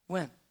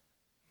 When?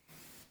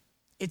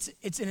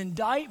 It's an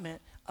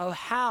indictment of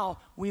how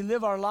we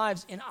live our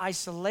lives in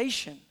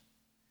isolation.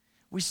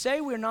 We say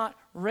we're not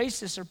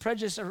racist or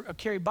prejudiced or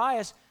carry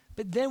bias,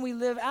 but then we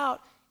live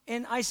out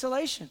in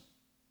isolation.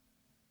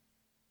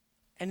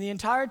 And the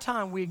entire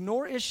time we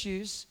ignore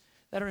issues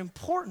that are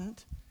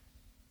important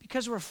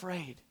because we're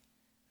afraid.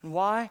 And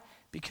why?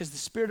 Because the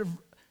spirit of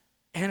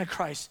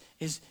Antichrist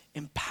is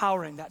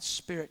empowering that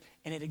spirit,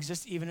 and it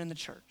exists even in the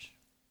church.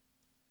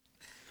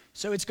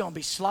 So it's going to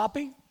be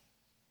sloppy.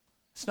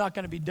 It's not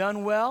going to be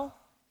done well.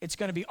 It's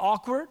going to be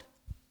awkward.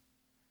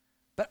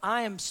 But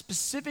I am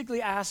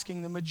specifically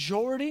asking the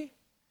majority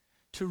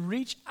to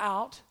reach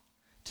out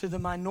to the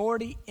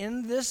minority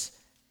in this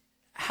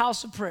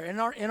house of prayer,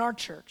 in our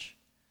church,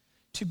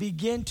 to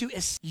begin to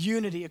establish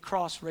unity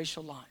across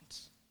racial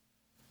lines.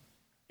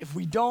 If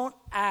we don't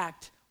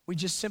act, we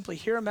just simply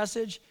hear a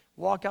message,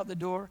 walk out the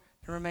door,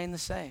 and remain the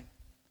same.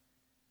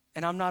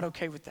 And I'm not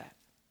okay with that.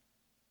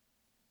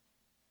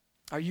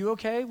 Are you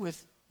okay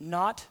with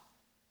not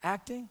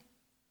acting?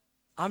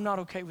 I'm not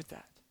okay with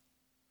that.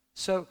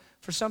 So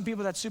for some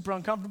people that's super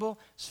uncomfortable.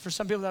 For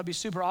some people that'd be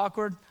super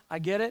awkward. I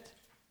get it.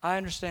 I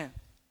understand.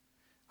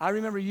 I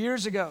remember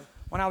years ago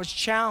when I was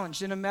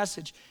challenged in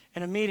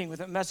a meeting with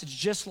a message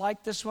just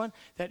like this one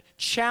that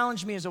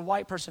challenged me as a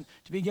white person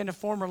to begin to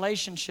form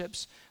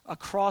relationships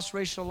across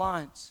racial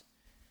lines.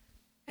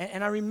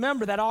 And I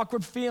remember that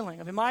awkward feeling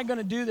of, am I going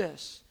to do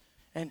this?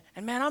 And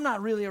man, I'm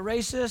not really a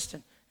racist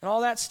and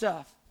all that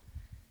stuff.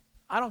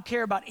 I don't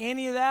care about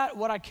any of that.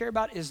 What I care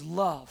about is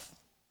love.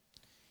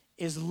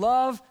 Is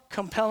love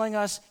compelling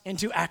us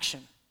into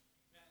action?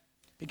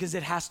 Because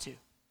it has to.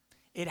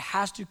 It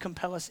has to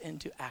compel us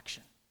into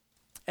action.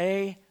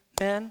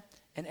 Amen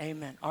and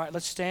amen. All right,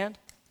 let's stand.